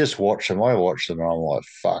 you just watch them. I watch them, and I'm like,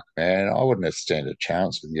 fuck, man, I wouldn't have stand a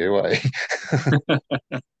chance with you, eh?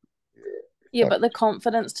 Yeah, Fuck. but the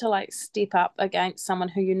confidence to like step up against someone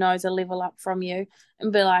who you know is a level up from you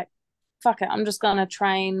and be like, fuck it, I'm just gonna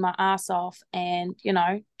train my ass off and,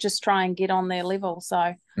 just try and get on their level.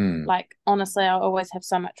 So Mm. like honestly, I always have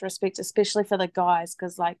so much respect, especially for the guys,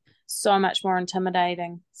 because like so much more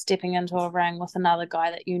intimidating stepping into a ring with another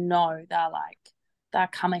guy that they're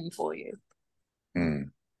coming for you.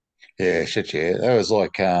 Mm. Yeah, shit, yeah. That was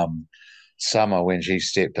like Summer when she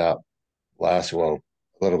stepped up well,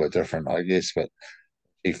 a little bit different, I guess, but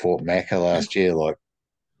she fought Macca last year. Like,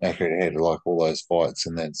 Macca had like all those fights,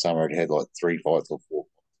 and then Summer had like 3 fights or 4 fights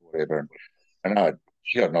or whatever. And I know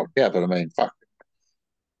she got knocked out, but I mean, fuck,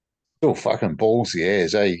 still fucking ballsy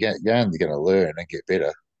as, eh? You're only going to learn and get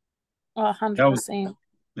better. Oh, That was 100%.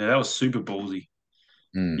 yeah, that was super ballsy.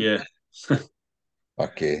 Mm. Yeah.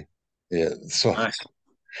 Fuck yeah. Yeah. So Nice.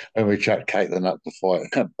 when we chucked Kaitlyn up to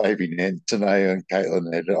fight baby Ned today, and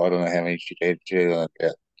Kaitlyn had, I don't know how many she had. She had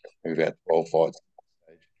about 12 fights.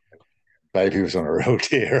 Baby was on a real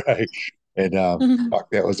tear, eh? And fuck,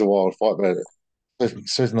 that was a wild fight, but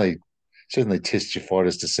certainly test your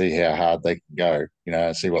fighters to see how hard they can go,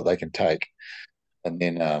 and see what they can take, and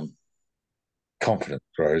then confidence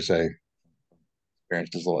grows. So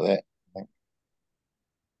experiences like that. I think.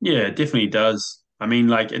 Yeah, it definitely does. I mean,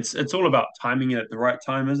 like it's all about timing it at the right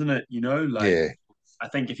time, isn't it? Like Yeah, I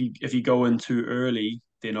think if you go in too early,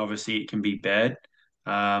 then obviously it can be bad.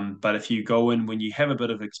 But if you go in when you have a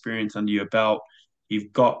bit of experience under your belt,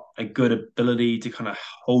 you've got a good ability to kind of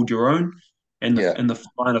hold your own in the yeah, in the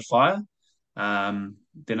line of fire.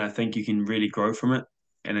 Then I think you can really grow from it,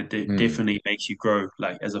 and it mm, definitely makes you grow,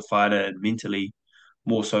 like as a fighter and mentally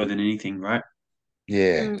more so than anything, right?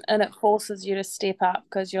 yeah, And it forces you to step up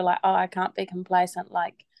because you're like, oh, I can't be complacent.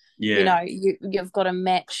 Like, Yeah, you've got to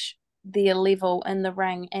match their level in the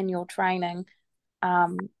ring and your training.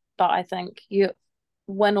 But I think you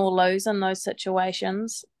win or lose in those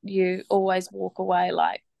situations, you always walk away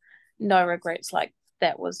like no regrets. Like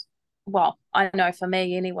that was, well, I know for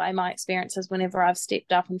me anyway, my experiences whenever I've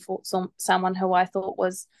stepped up and fought someone who I thought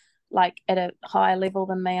was like at a higher level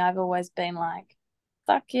than me, I've always been like,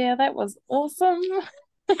 fuck yeah, that was awesome.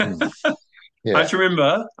 mm, I yeah, just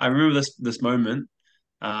I remember this moment,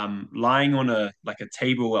 lying on a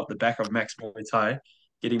table at the back of Max Muay Thai,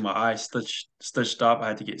 getting my eye stitched up. I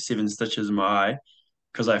had to get 7 stitches in my eye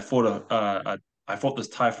because I fought this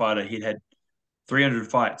Thai fighter. He'd had 300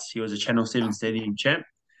 fights. He was a Channel 7 Stadium champ.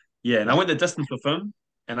 Yeah, and I yeah. went the distance with him,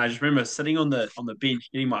 and I just remember sitting on the bench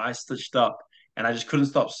getting my eyes stitched up, and I just couldn't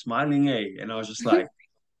stop smiling, and I was just like,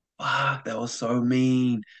 "Fuck, that was so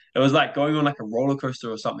mean." It was like going on like a roller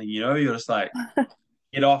coaster or something, You're just like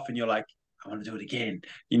get off, and you're like, "I want to do it again,"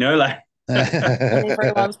 like, And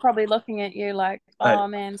everyone's probably looking at you like, like oh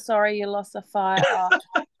man, sorry you lost the fight. Oh,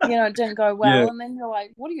 it didn't go yeah. well. And then you're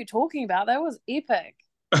like, what are you talking about? That was epic.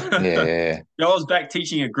 Yeah. I was back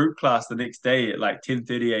teaching a group class the next day at like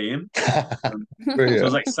 10:30 a.m. So it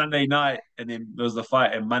was Brilliant. like Sunday night, and then there was the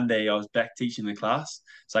fight, and Monday I was back teaching the class.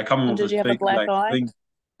 So I come in And with did this you have a big black like eye? thing,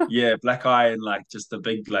 yeah, black eye and like just a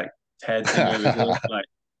big like pad thing over here, like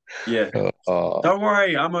yeah. Oh. Don't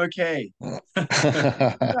worry, I'm okay.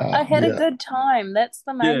 I had a Yeah, good time. That's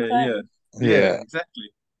the main Yeah, yeah, thing. yeah, yeah, exactly.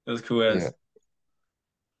 It was cool yeah. as.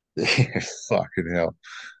 Yeah, fucking hell.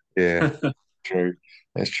 Yeah, true.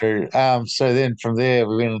 That's true. So then from there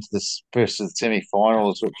we went into this first of the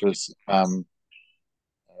semi-finals, which was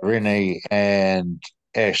Rennie and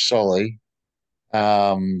Ash Solly,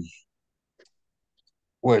 um,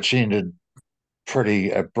 which ended pretty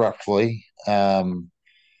abruptly.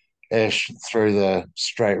 Ash threw the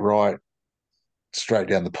straight right, straight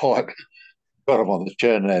down the pipe, got him on the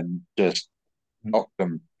chin, and just knocked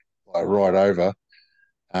him like right over.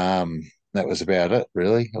 That was about it,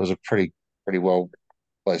 really. It was a pretty well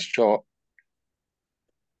placed shot.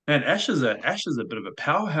 Man, Ash is a bit of a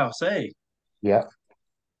powerhouse, eh? Yeah,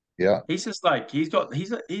 yeah, He's just like he's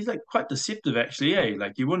like quite deceptive actually, eh?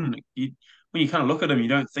 Like when you kind of look at him, you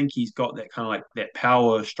don't think he's got that kind of like that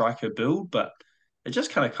power striker build, but it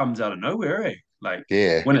just kind of comes out of nowhere, eh? Like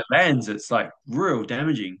Yeah, when it lands, it's like real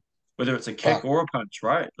damaging, whether it's a kick fuck, or a punch,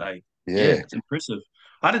 right? Like, yeah, yeah, it's impressive.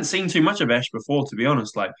 I hadn't seen too much of Ash before, to be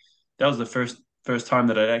honest. Like that was the first time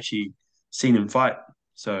that I'd actually seen him fight.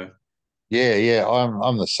 So yeah.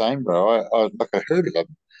 I'm the same, bro. I heard of him,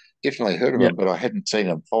 definitely heard of yeah, him, but I hadn't seen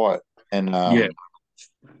him fight. And yeah,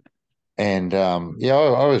 yeah,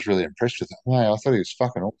 I was really impressed with him. Mate, I thought he was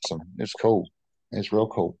fucking awesome. It was cool. It was real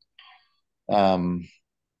cool. Um,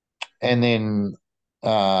 and then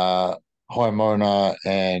Mona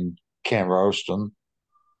and Cam Ralston.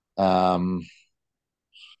 Um,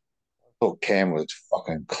 I thought Cam was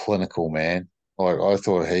fucking clinical, man. Like I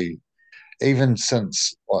thought he, even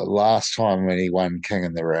since like last time when he won King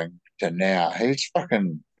in the Ring to now, he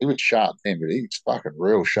was sharp then, but he's fucking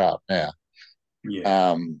real sharp now.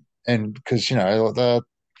 yeah, And because the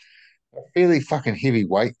fairly fucking heavy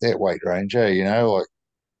weight that weight range, like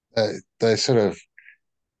they sort of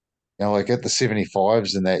like at the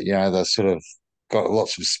 75s and that, they're sort of got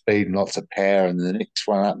lots of speed and lots of power, and the next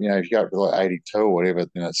one up, if you go up to like 82 or whatever,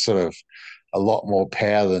 then it's sort of a lot more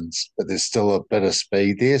power but there's still a bit of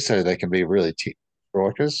speed there, so they can be really technical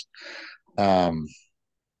strikers. Um,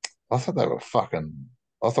 I thought they were fucking.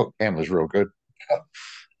 I thought Cam was real good.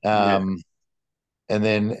 yeah. Um, and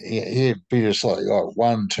then he'd be just like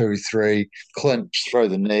one, two, three, clinch, throw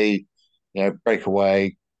the knee, break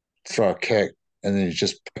away, throw a kick, and then he's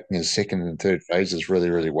just picking his second and third phases really,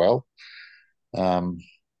 really well. Um,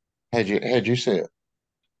 how'd you see it?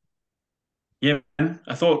 Yeah, man.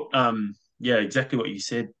 I thought, yeah, exactly what you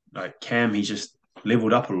said. Like Cam, he just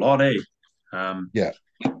leveled up a lot, eh? Um, Yeah.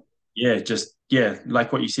 yeah, just yeah,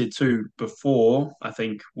 like what you said too before. I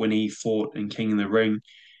think when he fought in King in the Ring,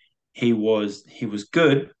 he was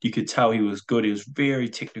good. You could tell he was good. He was very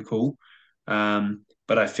technical,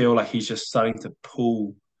 but I feel like he's just starting to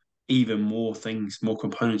pull even more things, more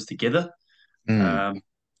components together. Mm, Um,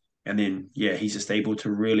 and then yeah, he's just able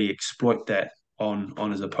to really exploit that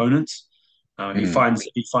on his opponents. mm.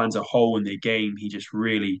 He finds a hole in their game. He just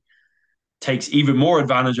really takes even more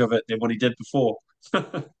advantage of it than what he did before.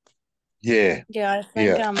 Yeah. Yeah, I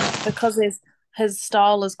think Yeah. because his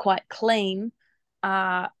style is quite clean,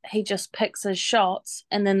 he just picks his shots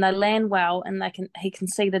and then they land well and he can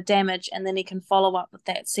see the damage and then he can follow up with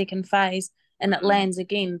that second phase and it lands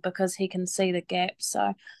again because he can see the gap.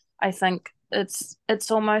 So I think it's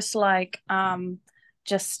almost like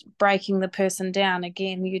just breaking the person down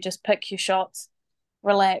again. You just pick your shots,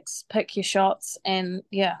 relax, pick your shots, and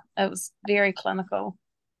yeah, it was very clinical.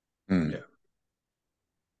 Mm. Yeah.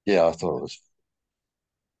 Yeah, I thought it was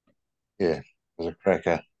a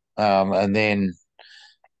cracker. And then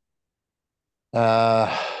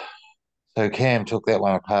uh, so Cam took that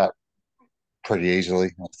one apart pretty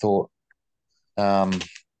easily, I thought. Um,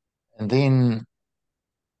 and then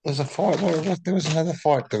there's a fight. There was another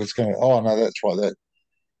fight that was going. Oh no, that's right.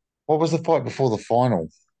 What was the fight before the final?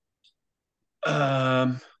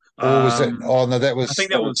 Um, Or was it? um, Oh no, I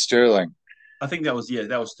think that was Sterling.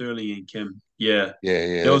 that was Sterling and Kim. Yeah, Yeah,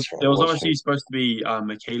 yeah, that's right. there It was was obviously Sterling. supposed to be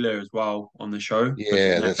Michaela as well on the show versus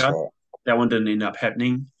Yeah, that's Naka. right. That one didn't end up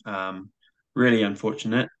happening. Really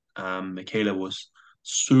unfortunate. Michaela was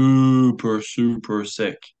super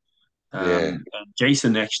sick. Yeah, And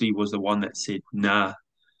Jason actually was the one that said, "Nah,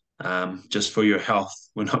 just for your health,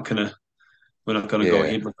 we're not gonna go yeah.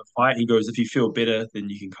 ahead with the fight." He goes, "If you feel better, then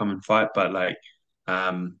you can come and fight." But like,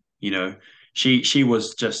 you know, she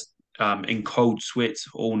was just in cold sweats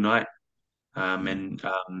all night, Mm.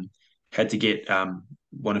 and had to get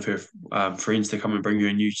one of her friends to come and bring her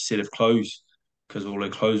a new set of clothes because all her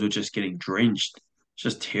clothes were just getting drenched. It's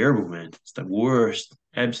just terrible, man. It's the worst,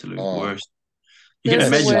 absolute Oh, worst. You can That's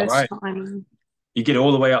the imagine, so worst right? time. You get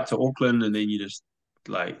all the way up to Auckland and then you just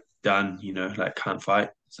like done, like can't fight.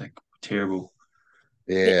 It's like terrible.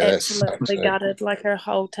 Yeah, yeah, that sucks. absolutely Eh? gutted, like her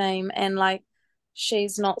whole team. And like,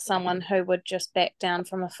 she's not someone who would just back down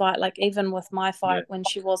from a fight. Like, even with my Yeah. fight when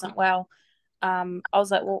she wasn't well, I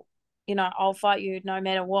was like, well, I'll fight you no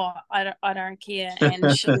matter what. I don't care.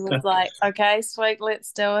 And she was like, okay, sweet,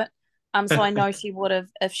 let's do it. So I know she would have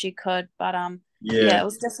if she could, but yeah, Yeah. it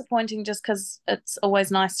was disappointing just because it's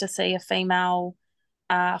always nice to see a female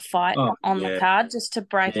fight Oh on the yeah. card just to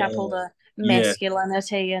break Yeah. up all the Yeah.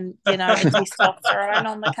 masculinity and the testosterone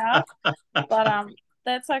on the card. But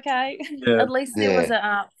that's okay. Yeah. At least there was Yeah,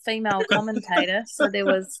 a female commentator, so there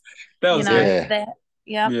was, That was it. yeah, that.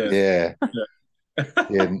 Yep. Yeah. yeah,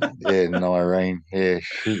 yeah, Yeah. yeah. Irene, yeah,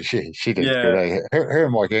 she did good. Yeah. Eh? Her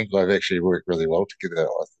and Mike Engel have actually worked really well together.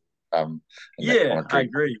 In that Yeah, I commentary,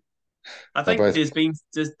 agree. I they think both.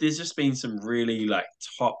 there's just been some really like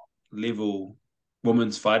top level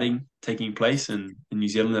women's fighting taking place in New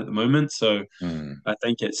Zealand at the moment. So Mm, I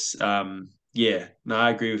think it's yeah, no, I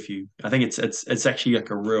agree with you. I think it's actually like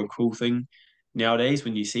a real cool thing nowadays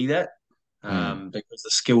when you see that. mm. Because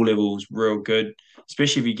the skill level is real good,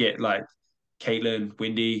 especially if you get like Kaitlyn,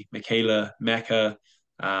 Wendy, Michaela, Maka,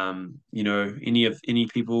 any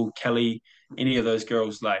people, Kelly, any of those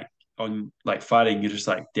girls like on like fighting, you're just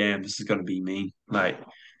like, damn, this is gonna be me. Like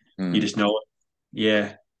you Mm. just know it.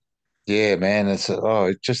 Yeah, Yeah, man. It's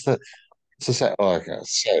just that it's just that like I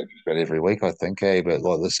say it about every week, I think, but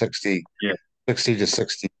like the yeah, 60 to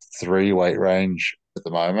 63 weight range at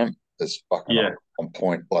the moment is fucking yeah, on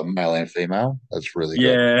point, like male and female. That's really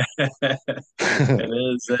good. yeah. It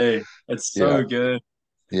is, eh? It's Yeah, so good.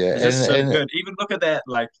 yeah, It's just so good. Even look at that,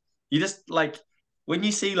 like you just like when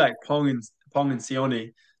you see like Pong and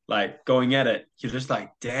Sione like going at it, you're just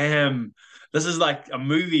like, damn, this is like a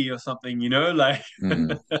movie or something, you know? Like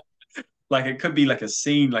mm, like it could be like a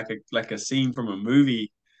scene, like a scene from a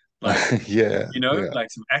movie, like yeah, yeah,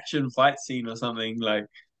 like some action fight scene or something. Like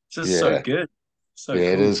it's just so yeah, good. So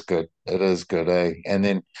yeah. It cool. is good. It is good, eh? And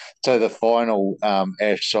then so the final,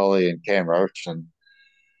 Ash Solly and Cam Roachton,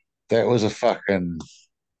 that was a fuck.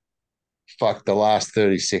 The last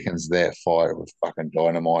 30 seconds of that fight was fucking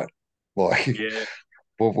dynamite. Like Yeah,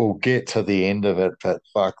 we'll get to the end of it, but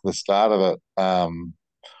fuck the start of it.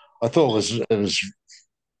 I thought it was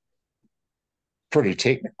pretty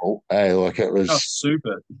technical. Like it oh was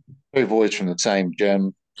super. two boys from the same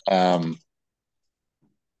gym. Um,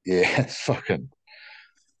 yeah, it's fucking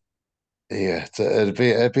yeah.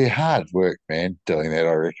 It'd be hard work, man, doing that.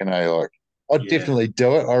 I reckon. Like I'd Yeah. definitely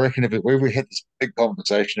do it. I reckon if we had this big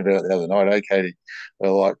conversation about it the other night, Katie, we're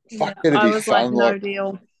like, Yeah, fuck, it'd I be was like, fun. Like, no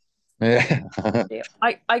deal. yeah, Yeah,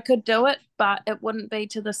 I could do it, but it wouldn't be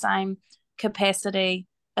to the same capacity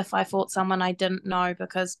if I fought someone I didn't know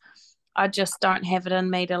because I just don't have it in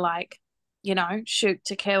me to like, shoot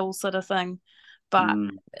to kill sort of thing. But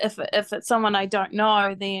Mm. if it's someone I don't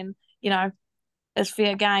know, then it's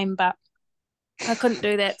fair game. But I couldn't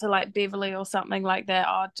do that to like Beverly or something like that.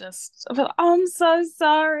 I'd be like, oh, I'm so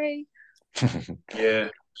sorry. Yeah.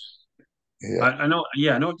 yeah, I know,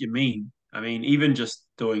 yeah, I know what you mean. I mean, even just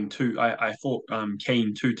doing I fought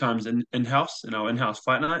Kane two times in-house in our in-house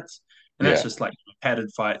fight nights, and that's yeah. just like padded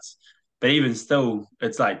fights. But even still,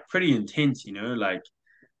 it's like pretty intense, like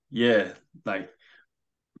yeah, like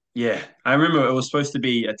yeah. I remember it was supposed to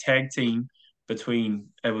be a tag team between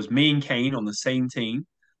it was me and Kane on the same team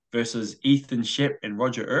versus Ethan Shep and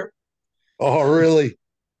Roger Earp. Oh, really?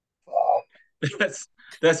 That's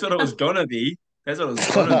that's what it was gonna be. That's what it was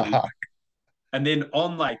gonna be. Fuck. And then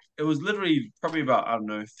on like it was literally probably about I don't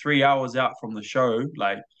know 3 hours out from the show,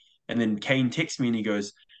 like, and then Kane texts me and he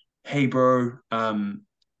goes, "Hey, bro,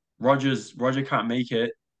 Roger can't make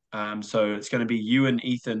it, so it's going to be you and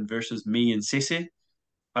Ethan versus me and Sese.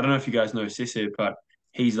 I don't know if you guys know Sese, but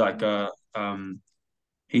he's like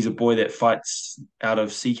he's a boy that fights out of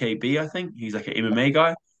CKB, I think. He's like an MMA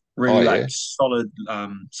guy, Oh, really like yeah. solid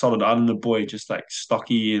Islander boy, just like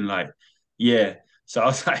stocky and like, yeah. So I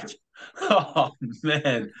was like, oh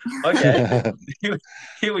man, okay,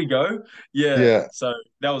 here we go. Yeah. Yeah. So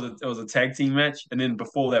it was a tag team match, and then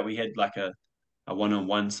before that we had like a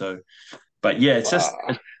one-on-one. So, but yeah, it's just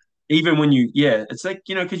Fuck. even when it's like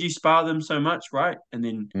because you spar them so much, right? And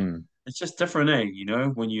then Mm. it's just different,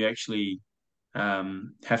 when you actually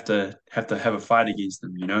have to have a fight against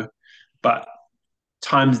them, But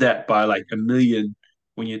times that by like a million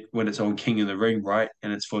when it's on King of the Ring, right?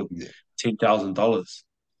 And it's for Yeah. $10,000.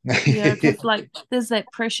 Yeah, because like there's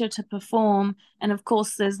that pressure to perform, and of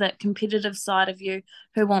course there's that competitive side of you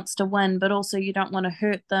who wants to win, but also you don't want to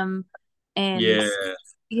hurt them. And Yeah,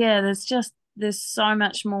 yeah, there's so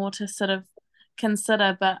much more to sort of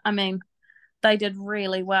consider. But I mean, they did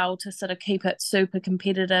really well to sort of keep it super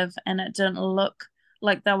competitive, and it didn't look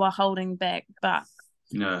like they were holding back. But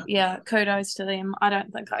no, yeah, kudos to them. I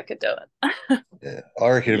don't think I could do it. Yeah. I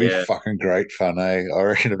reckon it'd be yeah, fucking great fun, eh? I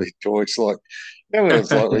reckon it'd be joy. It's like, you know what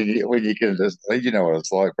it's like when you get into, you know what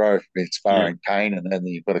it's like, bro. If you've been yeah, sparring Kane and then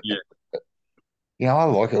you've got a yeah, I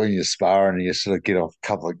like it when you're sparring and you sort of get off a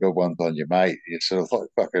couple of good ones on your mate. You sort of like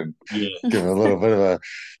fucking yeah, give him a little bit of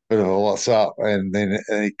a what's up, and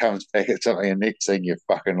he comes back at something, and next thing you're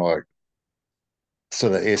fucking like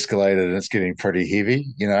sort of escalated and it's getting pretty heavy,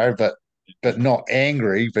 but not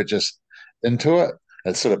angry, but just into it.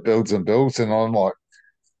 It sort of builds and builds, and I'm like,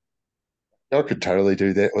 I could totally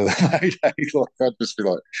do that with a mate. Like I'd just be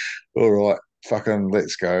like, all right, fucking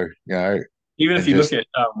let's go, Even if and you look just at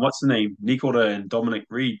what's the name, Nicola and Dominic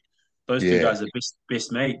Reed, those two yeah, guys are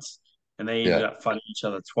best mates, and they ended yeah, up fighting each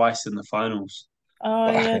other twice in the finals.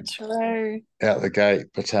 Oh yeah, fucking true. out the gate.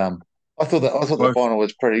 But I thought the Both. final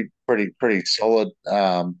was pretty solid.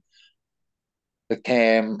 The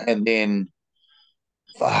Cam and then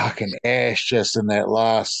fucking Ash just in that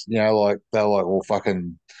last, like they're like, well,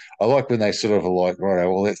 fucking. I like when they sort of are like, right,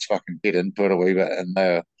 well, let's fucking get into it a wee bit, and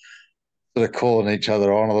they're sort of calling each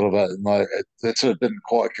other on a little bit, and like it sort of didn't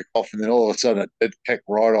quite kick off, and then all of a sudden it did kick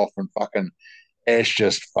right off, and fucking Ash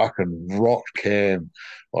just fucking rocked Cam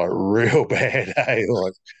like real bad, eh?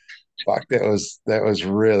 Like fuck, that was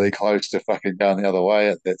really close to fucking going the other way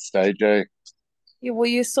at that stage, eh? Yeah, well,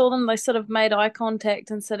 you saw them. They sort of made eye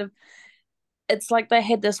contact instead of. It's like they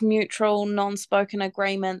had this mutual, non-spoken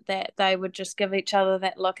agreement that they would just give each other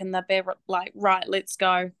that look, and they'd be like, "Right, let's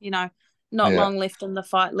go." Not Yeah. long left in the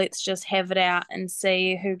fight. Let's just have it out and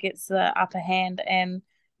see who gets the upper hand. And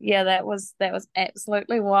yeah, that was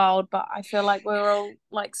absolutely wild. But I feel like we were all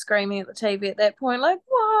like screaming at the TV at that point, like,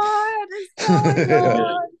 "What is going Yeah.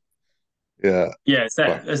 on?" Yeah. Yeah, it's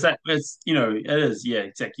Fuck. that. It's that. It's it is. Yeah,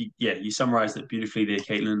 exactly. Yeah, you summarized it beautifully there,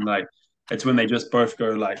 Caitlin. Like, it's when they just both go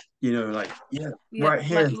like, like yeah, Yeah, right like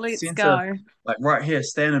here, let's center, go. like right here,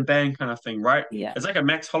 stand and bang kind of thing, right? Yeah. It's like a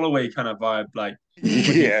Max Holloway kind of vibe, like when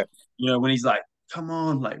he, Yeah. when he's like, come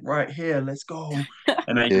on, like right here, let's go,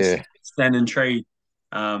 and they just Yeah. stand and trade.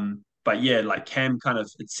 But yeah, like Cam kind of,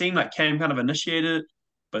 it seemed like Cam kind of initiated it,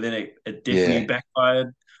 but then it definitely Yeah.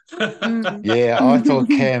 backfired. Mm. Yeah. I thought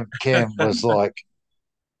Cam was like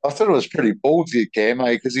I thought it was pretty ballsy of Cam,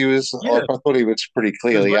 eh? Because he was like Yeah, I thought he was pretty he was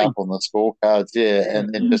clearly up winning. on the scorecards, yeah. Yeah,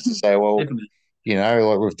 And then just to say, well, definitely.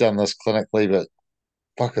 like we've done this clinically, but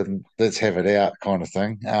fucking let's have it out, kind of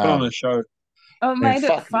thing. Put on a show. Oh, it And made it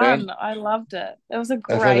fuck, man, fun. I loved it. It was a if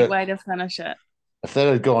it great had, way to finish it. if that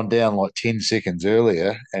had gone down like 10 seconds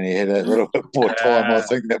earlier, and he had a little bit more time, I Uh,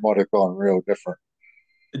 think that might have gone real different.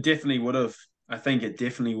 it definitely would have. I think it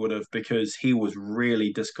definitely would have because he was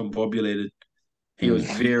really discombobulated. He was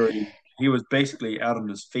Mm. very, he was basically out on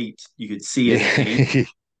his feet. You could see it. And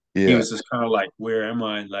Yeah. he Yeah. was just kind of like, where am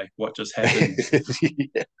I? Like, what just happened?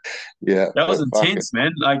 Yeah. Yeah. That was But fuck it. intense,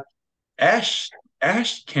 man. Like, Ash,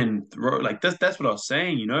 Ash can throw, like, that's what I was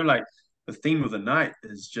saying, like, the theme of the night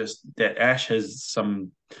is just that Ash has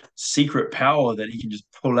some secret power that he can just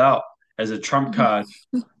pull out as a trump card,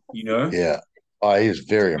 you know? Yeah. Oh, he was It's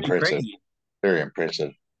very pretty impressive. crazy. Very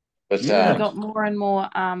impressive. But He Yeah. got more and more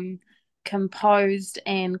composed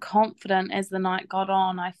and confident as the night got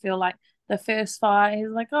on. I feel like the first fight, he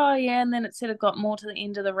was like, oh yeah, and then it sort of got more to the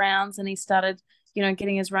end of the rounds and he started,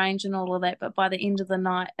 getting his range and all of that. But by the end of the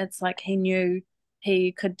night, it's like he knew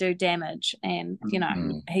he could do damage and, Mhm.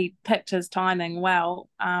 mm, he picked his timing well,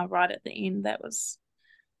 right at the end. That was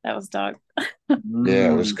dope.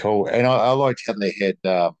 yeah, it was Mm. cool. And I liked how they had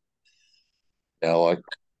like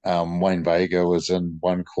Wayne Vega was in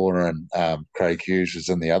one corner and Craig Hughes was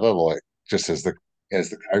in the other, like just as the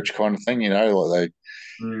coach kind of thing, like they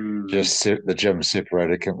Mm. just the gym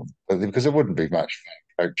separated because it wouldn't be much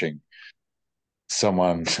fun coaching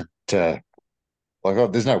someone to like. Oh,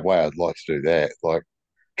 there's no way I'd like to do that. Like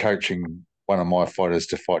coaching one of my fighters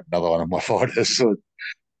to fight another one of my fighters, or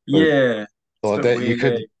Yeah. It's a like bit that. You weird, eh?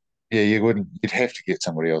 couldn't. Yeah, you wouldn't. You'd have to get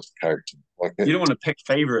somebody else to coach them. Like You it. don't want to pick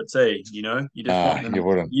favorites, eh? You just Nah, want them, you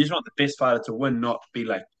wouldn't. you just want the best fighter to win, not be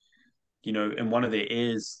like, in one of their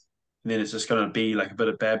ears. And then it's just gonna be like a bit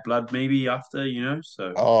of bad blood maybe after,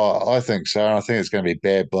 So Oh, I think so. And I think it's going to be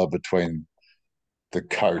bad blood between the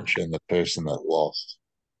coach and the person that lost.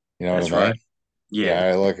 You know what that's I right. mean?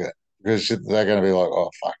 Yeah. Like because they're going to be like, oh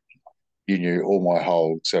fuck, you knew all my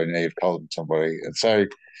holds, so now you've told somebody. And so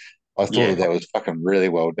I thought Yeah. that was fucking really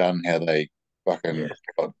well done. How they Yeah. fucking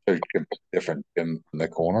got two different in the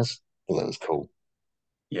corners. Well, that was cool.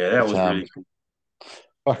 Yeah, that But was really cool.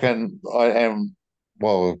 fucking, I am.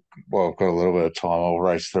 Well, I've got a little bit of time. I'll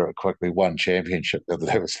race through it quickly. One championship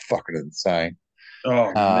that was fucking insane.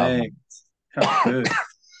 Oh man, Um, felt good.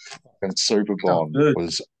 and Super Felt Bond good.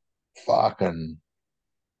 was fucking.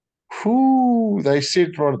 Whoo! They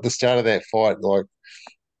said right at the start of that fight, like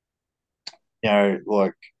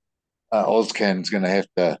like Ozcan's going to have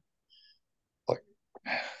to like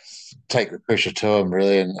take the pressure to him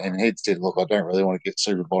really, and he said, "Look, I don't really want to get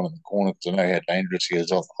Super Bond in the corner because I know how dangerous he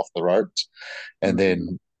is off the ropes." And Mm.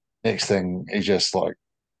 then next thing, he just like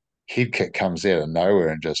head kick comes out of nowhere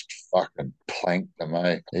and just fucking planked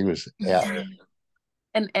him. He was out.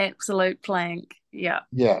 An absolute plank. Yeah.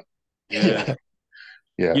 Yeah, Yeah.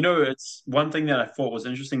 yeah, yeah. It's one thing that I thought was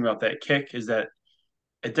interesting about that kick is that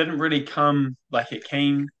it didn't really come like it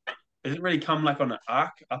didn't really come like on an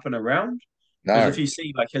arc up and around. Because No, if you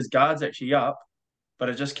see like his guard's actually up, but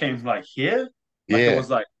it just came like here. Like it yeah, was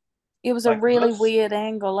like It was a like really this. weird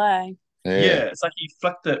angle, eh? Yeah. Yeah, it's like he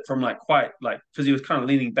flicked it from like quite like because he was kind of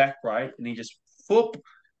leaning back, right? And he just whoop,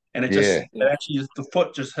 and Yeah. it Yeah. actually just the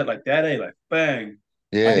foot just hit like that, eh? Like bang.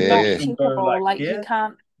 Yeah. I Like did Yeah. not Yeah. even go uncheckable. like Like here.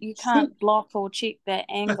 you can't block or check that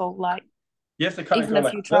angle. Like You have to kind of even go if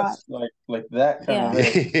like you try. this, like that kind Yeah. of,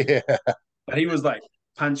 eh? Yeah. But he was like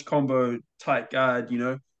punch combo tight guard,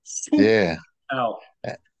 swoop Yeah. out.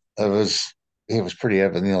 It was it was pretty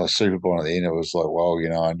evident, the Super Bowl at the end. It was like, well,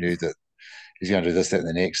 I knew that he's going to do this, that, and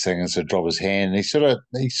the next thing, and so drop his hand. And he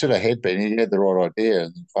sort of had been. He had the right idea,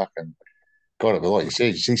 and fucking got it. But like you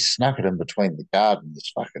said, he snuck it in between the guard and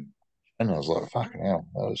this fucking. And I was like, fucking hell,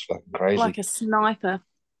 that was fucking crazy. Like a sniper.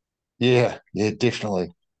 Yeah, yeah,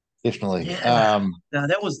 definitely, definitely. Yeah. Now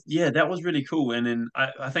that was really cool. And then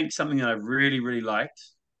I think something that I really, really liked,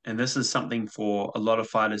 and this is something for a lot of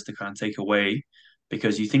fighters to kind of take away,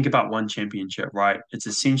 because you think about one championship, right? It's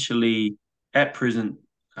essentially at present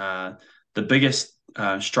uh, the biggest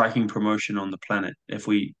striking promotion on the planet. If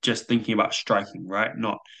we just thinking about striking, right?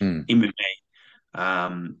 Not Mm, MMA.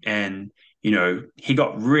 And he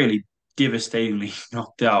got really devastatingly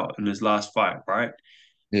knocked out in his last fight, right?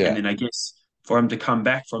 And yeah, then I guess for him to come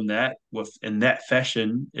back from that with in that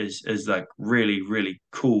fashion is like really, really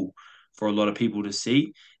cool for a lot of people to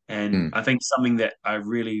see. And mm, I think something that I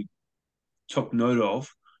really took note of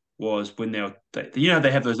was when they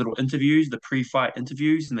have those little interviews, the pre-fight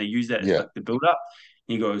interviews, and they use that as yeah, like the build-up.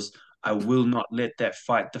 He goes, "I will not let that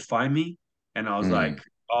fight define me." And I was like, mm,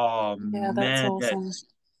 "Oh Yeah, that's man, awesome. that's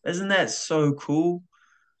isn't that so cool?"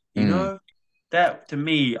 You mm, know, that to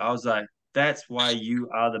me, I was like, "That's why you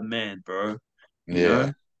are the man, bro." You yeah.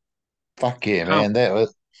 know, Fuck yeah, can't. man.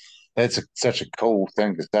 Such a cool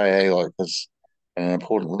thing to say, hey, like, because an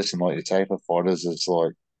important lesson, like you take for fighters, is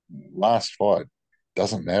like last fight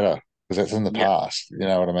doesn't matter because that's in the Yeah, past. You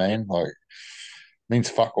know what I yeah, mean? Like, means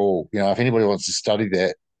fuck all. If anybody wants to study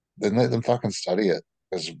that, then let them fucking study it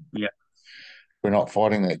because yeah, we're not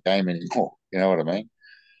fighting that game anymore. You know what I mean?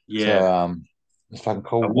 So, yeah. it's fucking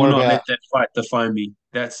I cool. will What not about? let that fight define me.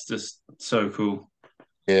 That's just so cool.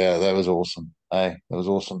 Yeah, that was awesome. Hey, that was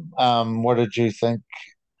awesome. What did you think?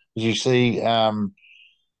 Did you see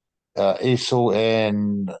Esau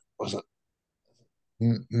and was it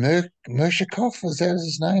Murshikov? Was that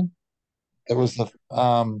his name? That was the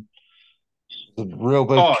real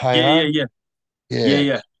big Oh yeah, yeah, KO. yeah, yeah, Yeah,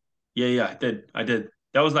 yeah, yeah, yeah. I did.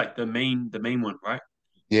 That was like the main one, right?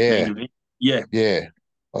 Main yeah, event. Yeah, yeah.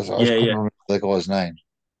 I yeah, couldn't yeah, remember the guy's name.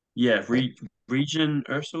 yeah. But Region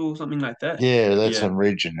Ursel, something like that. yeah, that's Yeah, in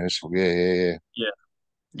region. Yeah, yeah, yeah, yeah.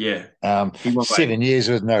 yeah. He won by 7 years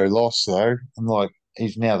with no loss though, and like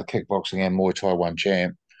he's now the kickboxing and Muay Thai one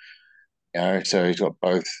champ. So he's got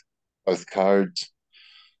both codes.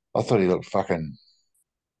 I thought he looked fucking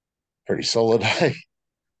pretty solid. Eh?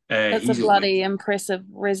 It's a he's a wicked. bloody impressive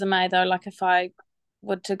resume though. Like if I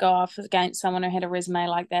were to go off against someone who had a resume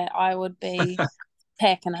like that, I would be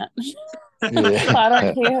packing it. Yeah, I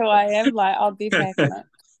don't care who I am, like I'll be packing it.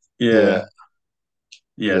 Yeah,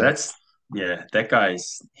 yeah, yeah. yeah, That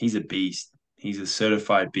he's a beast. He's a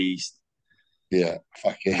certified beast. yeah.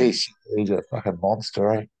 Fuck yeah, Mm. he's a fucking monster,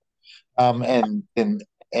 eh? And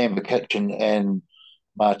Amber Kitchen and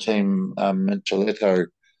Martin Micheletto.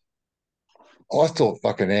 I thought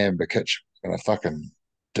fucking Amber Kitchen was gonna fucking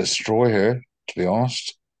destroy her, to be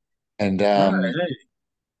honest. And Right. um Hey.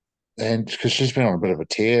 and because she's been on a bit of a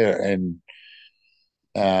tear, and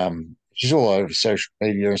she's all over social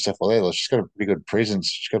media and stuff like that. Like, she's got a pretty good presence.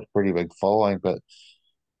 She's got a pretty big following, but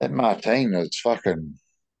that Martine is fucking.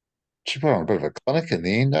 She put on a bit of a clinic in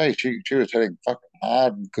the end, eh? She was hitting fucking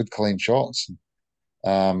hard and good clean shots.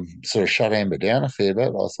 Sort of shut Amber down a fair bit,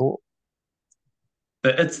 I thought.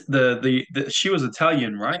 But it's she was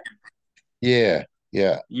Italian, right? Yeah,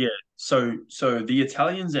 yeah, Yeah. So the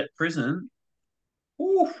Italians at present,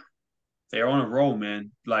 ooh, they're on a roll,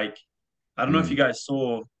 man. Like I don't know if you mm. guys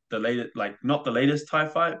saw the latest, like not the latest Thai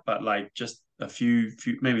fight, but like just a few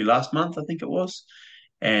maybe last month I think it was,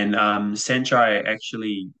 and Sanchai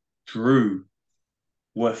actually drew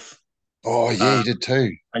with Oh yeah, uh, you did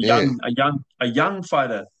too. a Yeah, young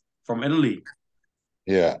fighter from Italy,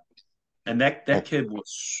 yeah, and that kid was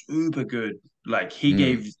super good. Like he mm,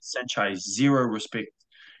 gave Sanchai zero respect,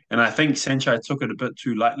 and I think Sanchai took it a bit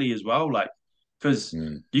too lightly as well. Like because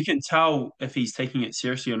mm, you can tell if he's taking it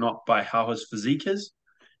seriously or not by how his physique is,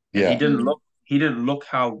 and yeah, Mm. he didn't look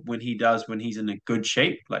how when he's in a good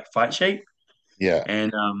shape, like fight shape. yeah,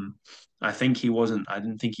 And I think he wasn't. I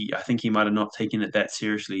think he might have not taken it that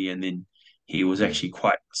seriously, and then he was mm, actually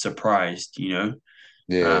quite surprised.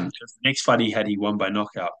 yeah, 'Cause the next fight he had, he won by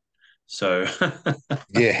knockout. So, I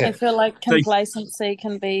Yeah. feel like so complacency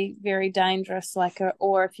can be very dangerous,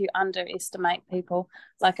 or if you underestimate people,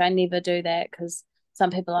 like I never do that because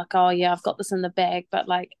some people are like, oh yeah, I've got this in the bag, but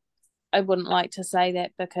like I wouldn't like to say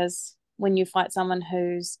that because when you fight someone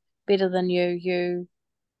who's better than you, you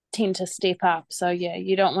tend to step up. So yeah,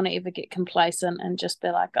 you don't want to ever get complacent and just be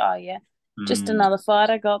like, oh yeah, just mm, another fight,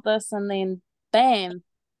 I got this, and then bam.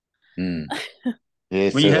 Mm. Yeah,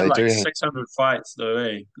 when you so have they like do have, 600 fights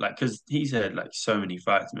though, like because he's had like so many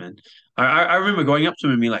fights, man. I remember going up to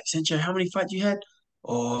him and being like, Sancho, how many fights you had?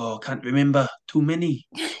 Oh, can't remember. Too many.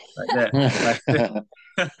 Like that. Like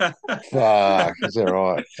fuck, is that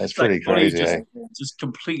right? That's it's like pretty fully crazy, just eh? Crazy. just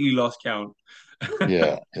completely lost count.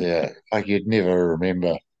 Yeah, yeah. Like you'd never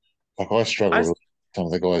remember. Like I I struggled with some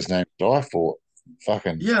of the guys' names that I fought.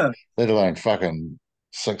 Fucking, yeah, let alone fucking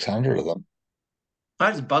 600 of them.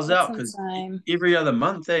 I just buzz That's out because insane. every other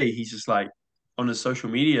month, he's just like on his social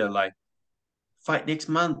media, like fight next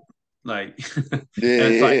month, like, and Yeah,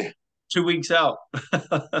 it's like yeah, 2 weeks out.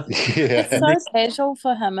 It's yeah, And so next, casual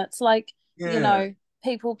for him. It's like, yeah,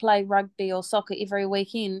 people play rugby or soccer every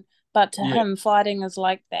weekend, but to yeah, him, fighting is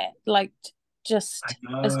like that. Like, I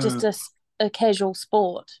it's know, just a casual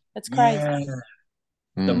sport. It's yeah. crazy.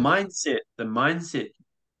 mm, The mindset,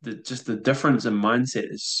 the difference in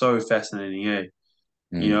mindset is so fascinating, eh?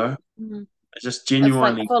 You mm, know, Mhm. I just It's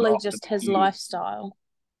like genuinely fully got to just his believe. lifestyle.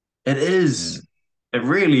 It is. mm. It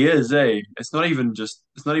really is, eh? It's not even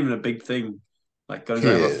a big thing. Like gotta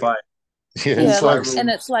go have a Yeah, fight. yeah. Full Yeah, It's like, and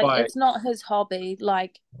spiral it's like fight. it's not his hobby.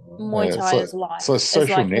 Like Muay it's Thai like is it's like life. Is social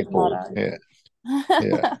like his netball. motto. Yeah,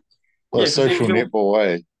 yeah. Like Yeah, because social he'll netball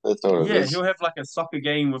way. That's what it yeah, is. he'll have like a soccer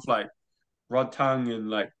game with like Rod Tongue and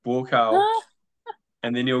like Borkow,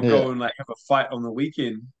 and then he'll Yeah, go and like have a fight on the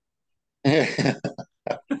weekend. yeah.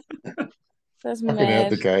 That's Fucking out mad.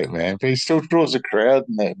 the gate, man. But he still draws a crowd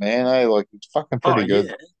in that, man. Eh? Like he's fucking Oh pretty good.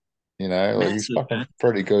 yeah, You know, like he's massive, fucking man.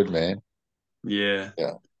 pretty good, man. Yeah.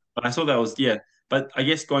 Yeah, But I thought that was yeah. But I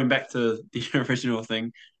guess going back to the original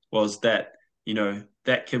thing was that,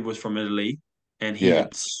 that kid was from Italy and he yeah,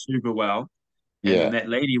 did super well. And then yeah. that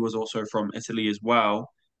lady was also from Italy as well.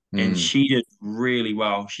 And Mm, she did really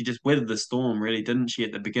well. She just weathered the storm, really, didn't she,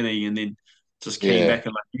 at the beginning, and then just came yeah, back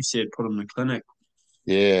and, like you said, put him in the clinic.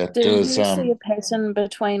 yeah. There Did was you see a pattern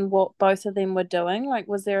between what both of them were doing? Like,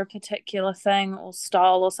 was there a particular thing or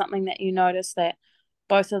style or something that you noticed that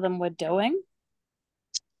both of them were doing?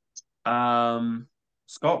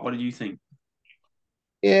 Scott, what did you think?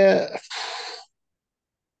 yeah.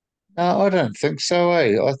 No, I don't think so,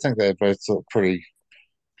 eh? I think they both look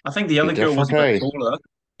I think the pretty other girl was different, a bit eh? taller.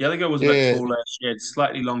 The other girl was a bit Yeah, taller. She had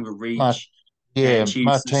slightly longer Mart reach, yeah, and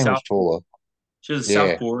she's a Martine was southpaw. taller. She was a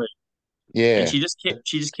Yeah, southpaw, and yeah, she just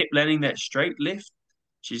kept landing that straight left.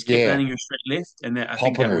 She just kept yeah. landing her straight left, and that I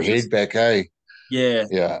think Popping that her was head just back, eh? yeah.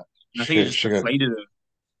 Yeah. And I think it just She got deflated her,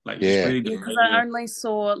 like just yeah, really Yeah, because deflated I her. only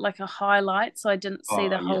saw like a highlight, so I didn't see Oh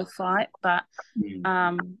the yeah. whole fight. But Mm.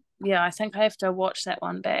 yeah, I think I have to watch that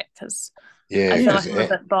one back because I yeah, feel because like I'm a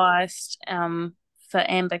bit biased for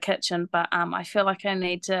Amber Kitchen, but I feel like I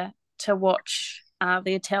need to watch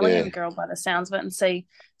the yeah, Italian girl by the sounds of it and see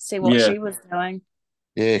what Yeah. she was doing.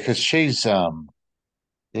 yeah, because she's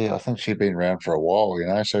yeah, I think she'd been around for a while, you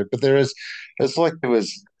know. So, but it's like there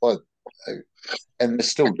was like, uh, and they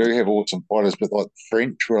still do have awesome fighters, but like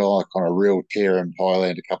French were like on a real tear in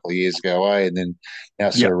Thailand a couple of years ago, eh? And then now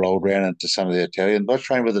Yeah. sort of rolled around into some of the Italians. I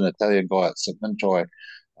trained with an Italian guy at St. Mintai,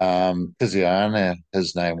 Tiziana,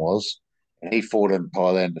 his name was, and he fought in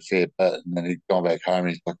Thailand a fair bit, and then he'd gone back home and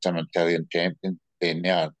he's like some Italian champion there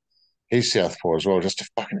now. He's Southpaw as well, just a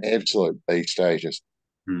fucking absolute beast, eh? Just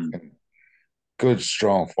Mm. good,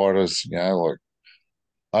 strong fighters, you know, like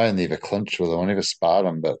I never clinched with him, I never sparred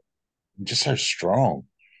him, but just so strong.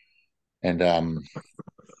 And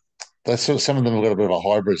that's sort of, some of them have got a bit of a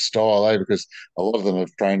hybrid style, eh? Because a lot of them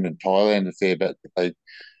have trained in Thailand a fair bit, but they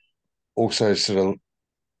also sort of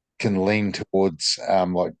can lean towards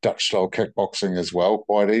like Dutch style kickboxing as well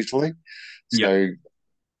quite easily. Yeah. So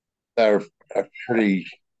they're a pretty,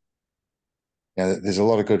 there's a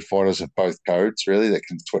lot of good fighters of both codes really that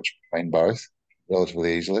can switch between both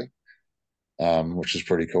relatively easily, which is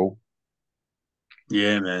pretty cool.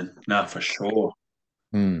 Yeah, man. Nah, for sure.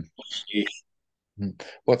 Hmm. Sheesh. Hmm.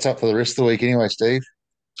 What's up for the rest of the week anyway, Steve?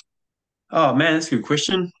 Oh man, that's a good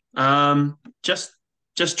question.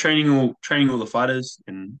 Just training all the fighters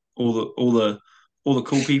and all the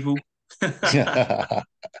cool people, Yeah,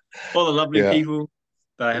 all the lovely yeah, people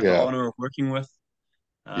that I have the yeah, honor of working with.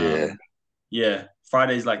 yeah, Yeah,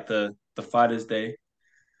 Friday's like the fighters' day.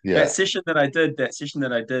 That yeah, session that I did,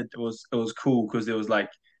 it was cool because there was like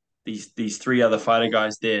these three other fighter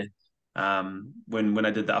guys there, when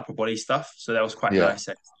I did the upper body stuff. So that was quite Yeah. nice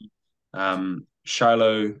actually.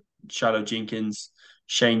 Shiloh Jenkins,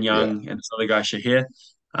 Shane Yeah. Young, and this other guy Shahir.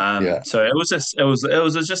 Yeah. So it was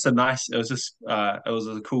just a nice it was just it was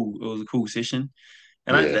a cool session.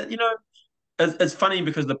 And Yeah. it's funny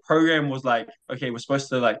because the program was like, okay, we're supposed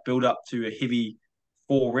to like build up to a heavy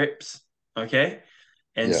 4 reps, okay?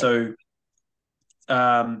 And Yeah. so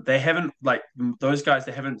they haven't like those guys,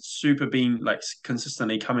 they haven't super been like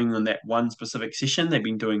consistently coming on that one specific session. They've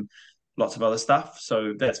been doing lots of other stuff,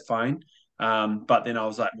 so that's fine. But then I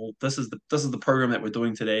was like, well, this is the program that we're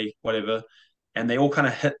doing today, whatever. And they all kind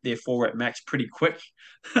of hit their 4 rep max pretty quick.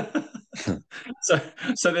 so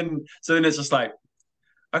so then it's just like,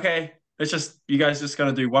 okay, it's just you guys just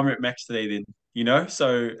gonna do 1 rep max today then.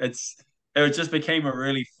 So it just became a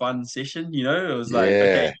really fun session. It was like,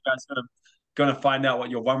 okay, Yeah. you guys gonna find out what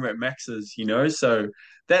your 1 rep max is. So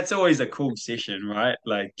that's always a cool session, right?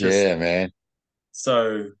 Like just Yeah, man.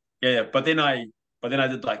 so yeah, but then I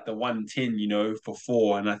did like the 110, for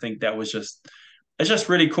 4, and I think that was just it's just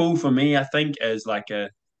really cool for me, I think, as like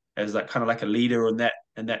kind of like a leader on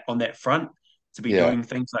that front to be Yeah. doing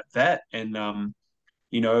things like that. And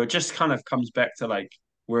it just kind of comes back to like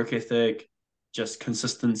work ethic, just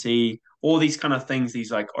consistency, all these kind of things,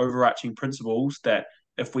 these like overarching principles that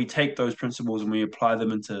if we take those principles and we apply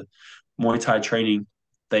them into Muay Thai training,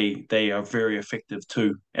 they are very effective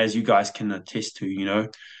too, as you guys can attest to.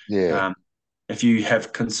 Yeah. Um, if you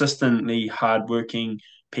have consistently hardworking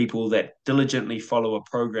people that diligently follow a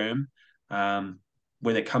program, um,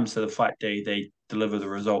 when it comes to the fight day, they deliver the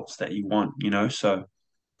results that you want. So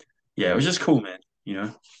yeah, it was just cool, man.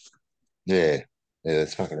 Yeah. Yeah,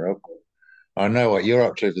 that's fucking real. I know what you're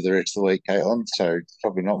up to for the rest of the week, Caitlin, so it's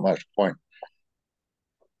probably not much point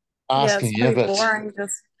Yeah, asking it's you, pretty but boring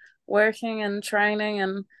just working and training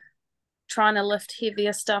and trying to lift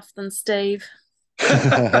heavier stuff than Steve.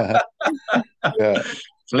 yeah.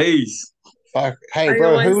 Please. Fuck. Hey, I bro,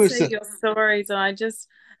 who always was see it? your stories and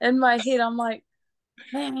in my head, I'm like,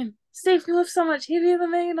 man, Steve can lift so much heavier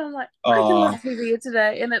than me. And I'm like, I can Oh, lift heavier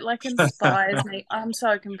today. And it like inspires me. I'm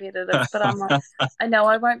so competitive, but I'm like, I know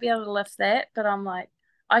I won't be able to lift that, but I'm like,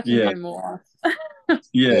 I can yeah, do more. yeah,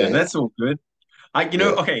 Yeah. that's all good.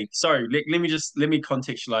 Yeah. Okay, sorry, let me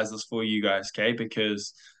contextualize this for you guys, okay?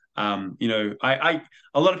 Because a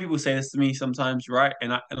lot of people say this to me sometimes, right?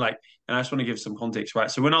 And I just want to give some context,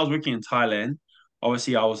 right? So when I was working in Thailand,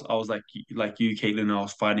 obviously I was like you, Caitlin, I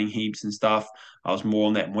was fighting heaps and stuff. I was more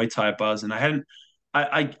on that Muay Thai buzz, and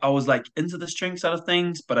I was like into the strength side of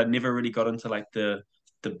things, but I never really got into like the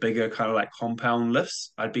bigger kind of like compound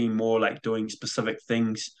lifts. I'd been more like doing specific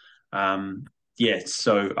things. Yeah,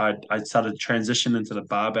 so I started to transition into the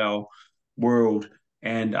barbell world,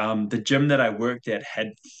 and the gym that I worked at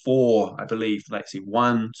had four, I believe, like see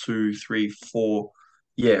 1, 2, 3, 4,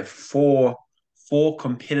 yeah, four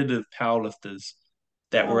competitive powerlifters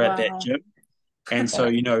that Oh, were at that wow. gym. And so,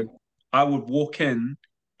 Fuck. I would walk in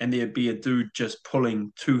and there'd be a dude just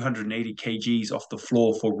pulling 280 kgs off the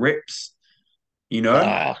floor for reps, you know?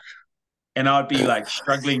 Fuck. And I'd be like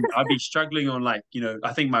struggling. I'd be struggling on like,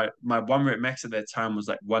 I think my 1 rep max at that time was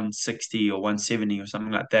like 160 or 170 or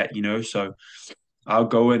something like that. So I'll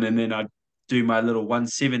go in and then I'd do my little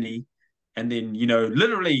 170, and then,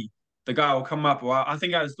 literally the guy will come up. Well, I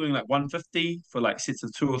think I was doing like 150 for like sets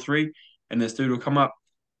of 2 or 3, and this dude will come up,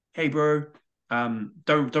 hey bro,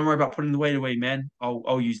 don't worry about putting the weight away, man.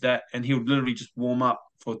 I'll use that. And he would literally just warm up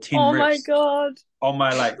for 10 Oh my reps God. on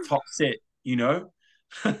my like top set. So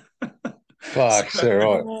Fuck. So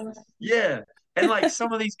right. Oh, yeah. And like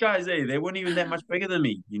some of these guys, they weren't even that much bigger than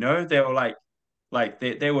me. They were like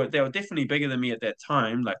they were definitely bigger than me at that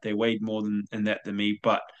time. Like they weighed more than that than me,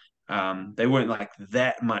 but they weren't like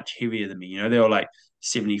that much heavier than me. They were like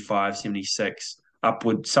 75, 76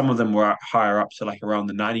 upward. Some of them were higher up, so like around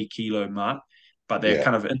the 90 kilo mark, but they're Yeah.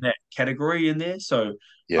 kind of in that category in there. So I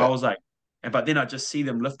Yeah. was like, but then I just see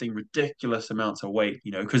them lifting ridiculous amounts of weight,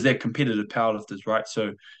 because they're competitive powerlifters, right?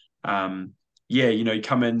 So yeah, you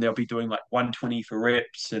come in, they'll be doing like 120 for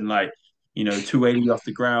reps and like 280 off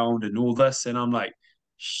the ground and all this. And I'm like,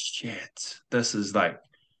 shit, this is like,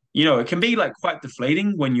 it can be like quite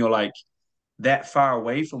deflating when you're like that far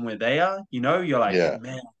away from where they are. You're like, Yeah.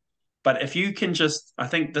 man. But if you can just, I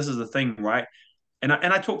think this is the thing, right? And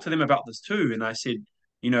I talked to them about this too. And I said,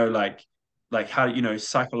 like how,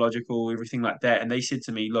 psychological, everything like that. And they said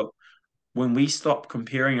to me, look, when we stop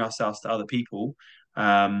comparing ourselves to other people,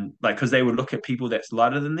 like, because they would look at people that's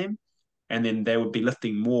lighter than them, and then they would be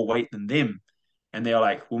lifting more weight than them. And they're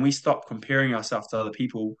like, when we stopped comparing ourselves to other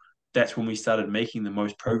people, that's when we started making the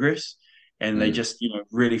most progress. and they just,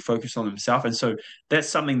 really focus on themselves. And so that's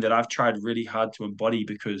something that I've tried really hard to embody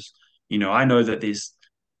because, I know that there's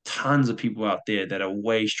tons of people out there that are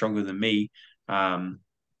way stronger than me.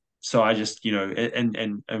 So I just,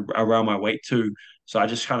 and around my weight too. So I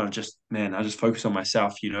just kind of man, I just focus on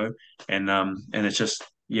myself, and it's just,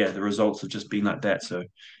 yeah, the results have just been like that. So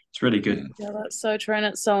it's really good. Yeah, that's so true. And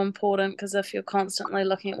it's so important because if you're constantly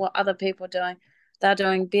looking at what other people are doing, they're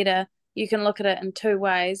doing better. You can look at it in two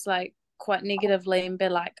ways, like quite negatively and be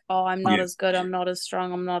like, oh, I'm not Yeah. as good, I'm not as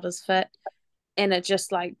strong, I'm not as fit. And it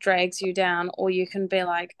just like drags you down. Or you can be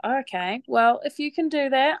like, okay, well, if you can do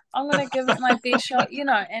that, I'm going to give it my best shot,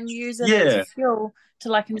 and use it as Yeah. fuel to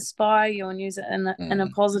like inspire you and use it in a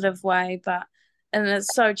positive way. And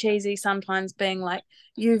it's so cheesy sometimes being like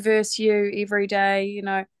you versus you every day,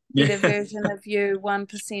 better version of you,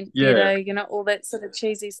 1% Yeah. better, all that sort of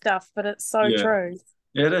cheesy stuff. But it's so Yeah. true.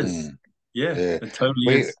 Yeah, it is. Yeah, Yeah. it totally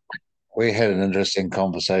We is. we had an interesting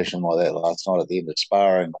conversation like that last night at the end of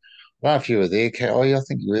sparring. I don't know if you were there, Kat. Oh, yeah, I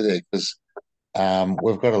think you were there because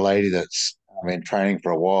we've got a lady that's been training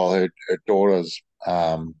for a while. Her daughter's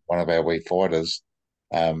one of our wee fighters,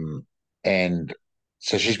 and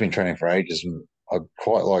so she's been training for ages, and I'd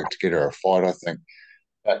quite like to get her a fight, I think.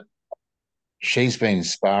 But she's been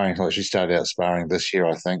sparring, like she started out sparring this year,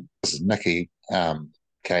 I think. This is Nikki,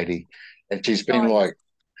 Katie, and she's been Oh, yeah. like,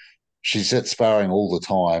 she's at sparring all the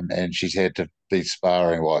time, and she's had to be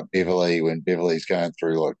sparring like Beverly when Beverly's going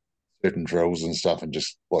through like certain drills and stuff, and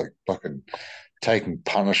just like fucking taking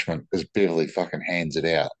punishment because Beverly fucking hands it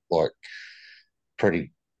out like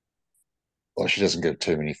pretty. Like she doesn't give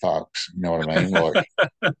too many fucks. You know what I mean? Like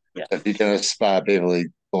Yeah. if you're gonna spar Beverly,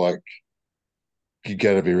 like you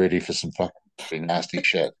got to be ready for some fucking nasty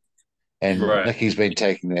shit. And Right. Nikki's been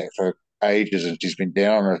taking that for ages, and she's been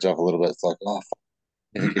down on herself a little bit. It's like, oh, fuck,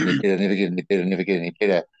 never get any better, never get any better, never get any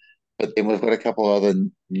better. But then we've got a couple of other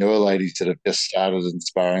newer ladies that have just started in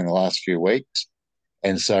sparring the last few weeks.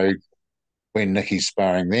 And so when Nikki's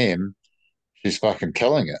sparring them, she's fucking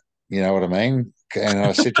killing it. You know what I mean? And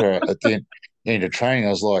I said to her at the end of training, I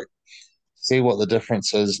was like, see what the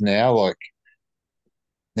difference is now? Like,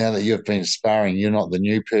 now that you've been sparring, you're not the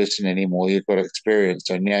new person anymore. You've got experience.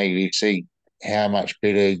 So now you see how much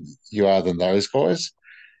better you are than those guys.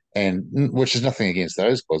 And which is nothing against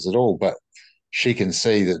those guys at all, but she can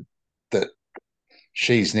see that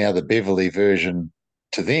she's now the Beverly version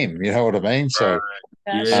to them. You know what I mean? So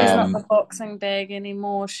Yeah, she's Yeah. not the boxing bag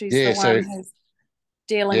anymore. She's yeah, the so one who's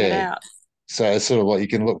dealing it yeah. out. So it's sort of like you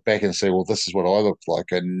can look back and say, well, this is what I looked like,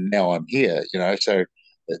 and now I'm here. So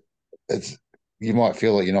it's you might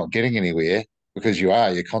feel that you're not getting anywhere because you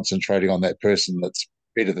are. You're concentrating on that person that's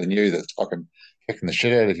better than you, that's fucking kicking the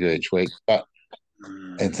shit out of you each week,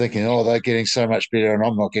 and thinking, oh, they're getting so much better, and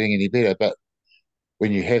I'm not getting any better. But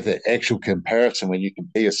when you have that actual comparison, when you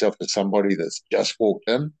compare yourself to somebody that's just walked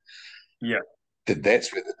in, Yeah. then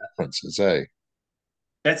that's where the difference is, eh?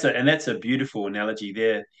 That's a beautiful analogy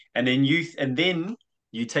there. And then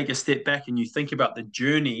you take a step back and you think about the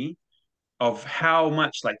journey of how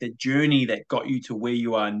much like the journey that got you to where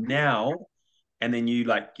you are now. And then you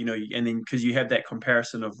like, and then because you have that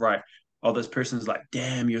comparison of right, oh, this person's like,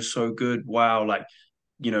 damn, you're so good. Wow, like,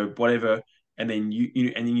 whatever. And then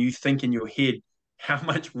you think in your head how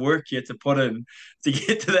much work you had to put in to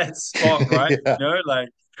get to that spot, right? Yeah. Like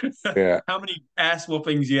Yeah. how many ass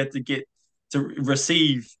whoopings you had to get to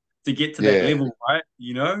receive to get to that Yeah. level, right?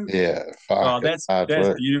 Yeah. Oh, Fuck, it's hard that's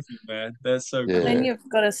work. beautiful, man. That's so And then Yeah. cool. you've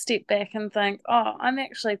got to step back and think, oh, I'm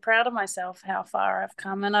actually proud of myself, how far I've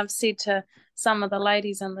come. And I've said to some of the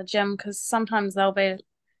ladies in the gym, because sometimes they'll be,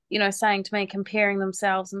 saying to me, comparing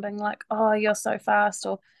themselves and being like, oh, you're so fast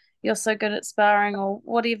or you're so good at sparring or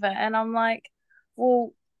whatever. And I'm like,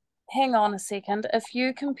 well, hang on a second. If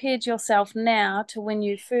you compared yourself now to when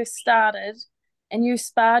you first started and you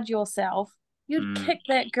sparred yourself, you'd Mm. kick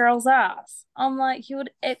that girl's ass. I'm like, you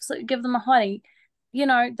would absolutely give them a hiding.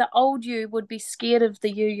 The old you would be scared of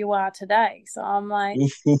the you are today. So I'm like,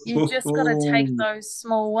 you just got to take those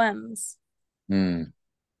small wins. Yeah.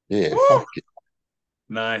 Woo! Fuck it.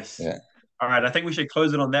 Nice. Yeah. All right, I think we should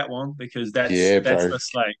close it on that one because that's Yeah, that's bro.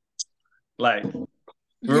 just like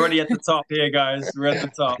we're already at the top here, guys. We're at the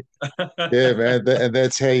top. Yeah, man. And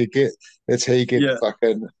that's how you get Yeah.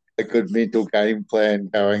 fucking a good mental game plan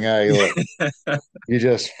going, eh? Like you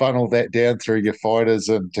just funnel that down through your fighters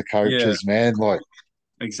and to Yeah, coaches, man. Like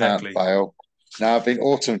can't exactly. fail. No, it's been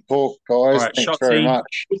awesome talk, All guys. right, Thanks very Shotzi.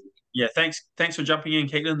 much. Yeah, thanks for jumping in,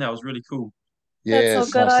 Caitlin. That was really cool. That's Yeah, all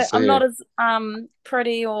it's good. nice to see I'm you. not as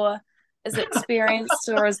pretty or as experienced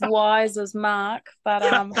or as wise as Mark, but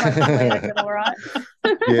hopefully I did all right.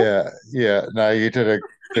 Yeah, yeah. No, you did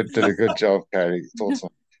Did a good job, Katie. It's awesome.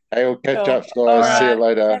 Hey, we'll catch Cool. up, All guys. See you right.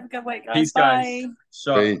 later. Have a good week, guys. Peace, Bye. guys.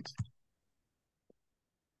 Shot. Peace.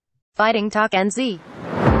 Fighting Talk NZ.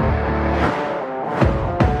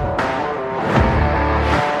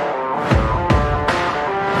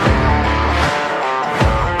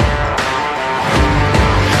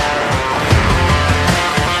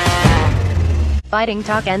 Fighting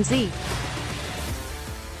Talk NZ.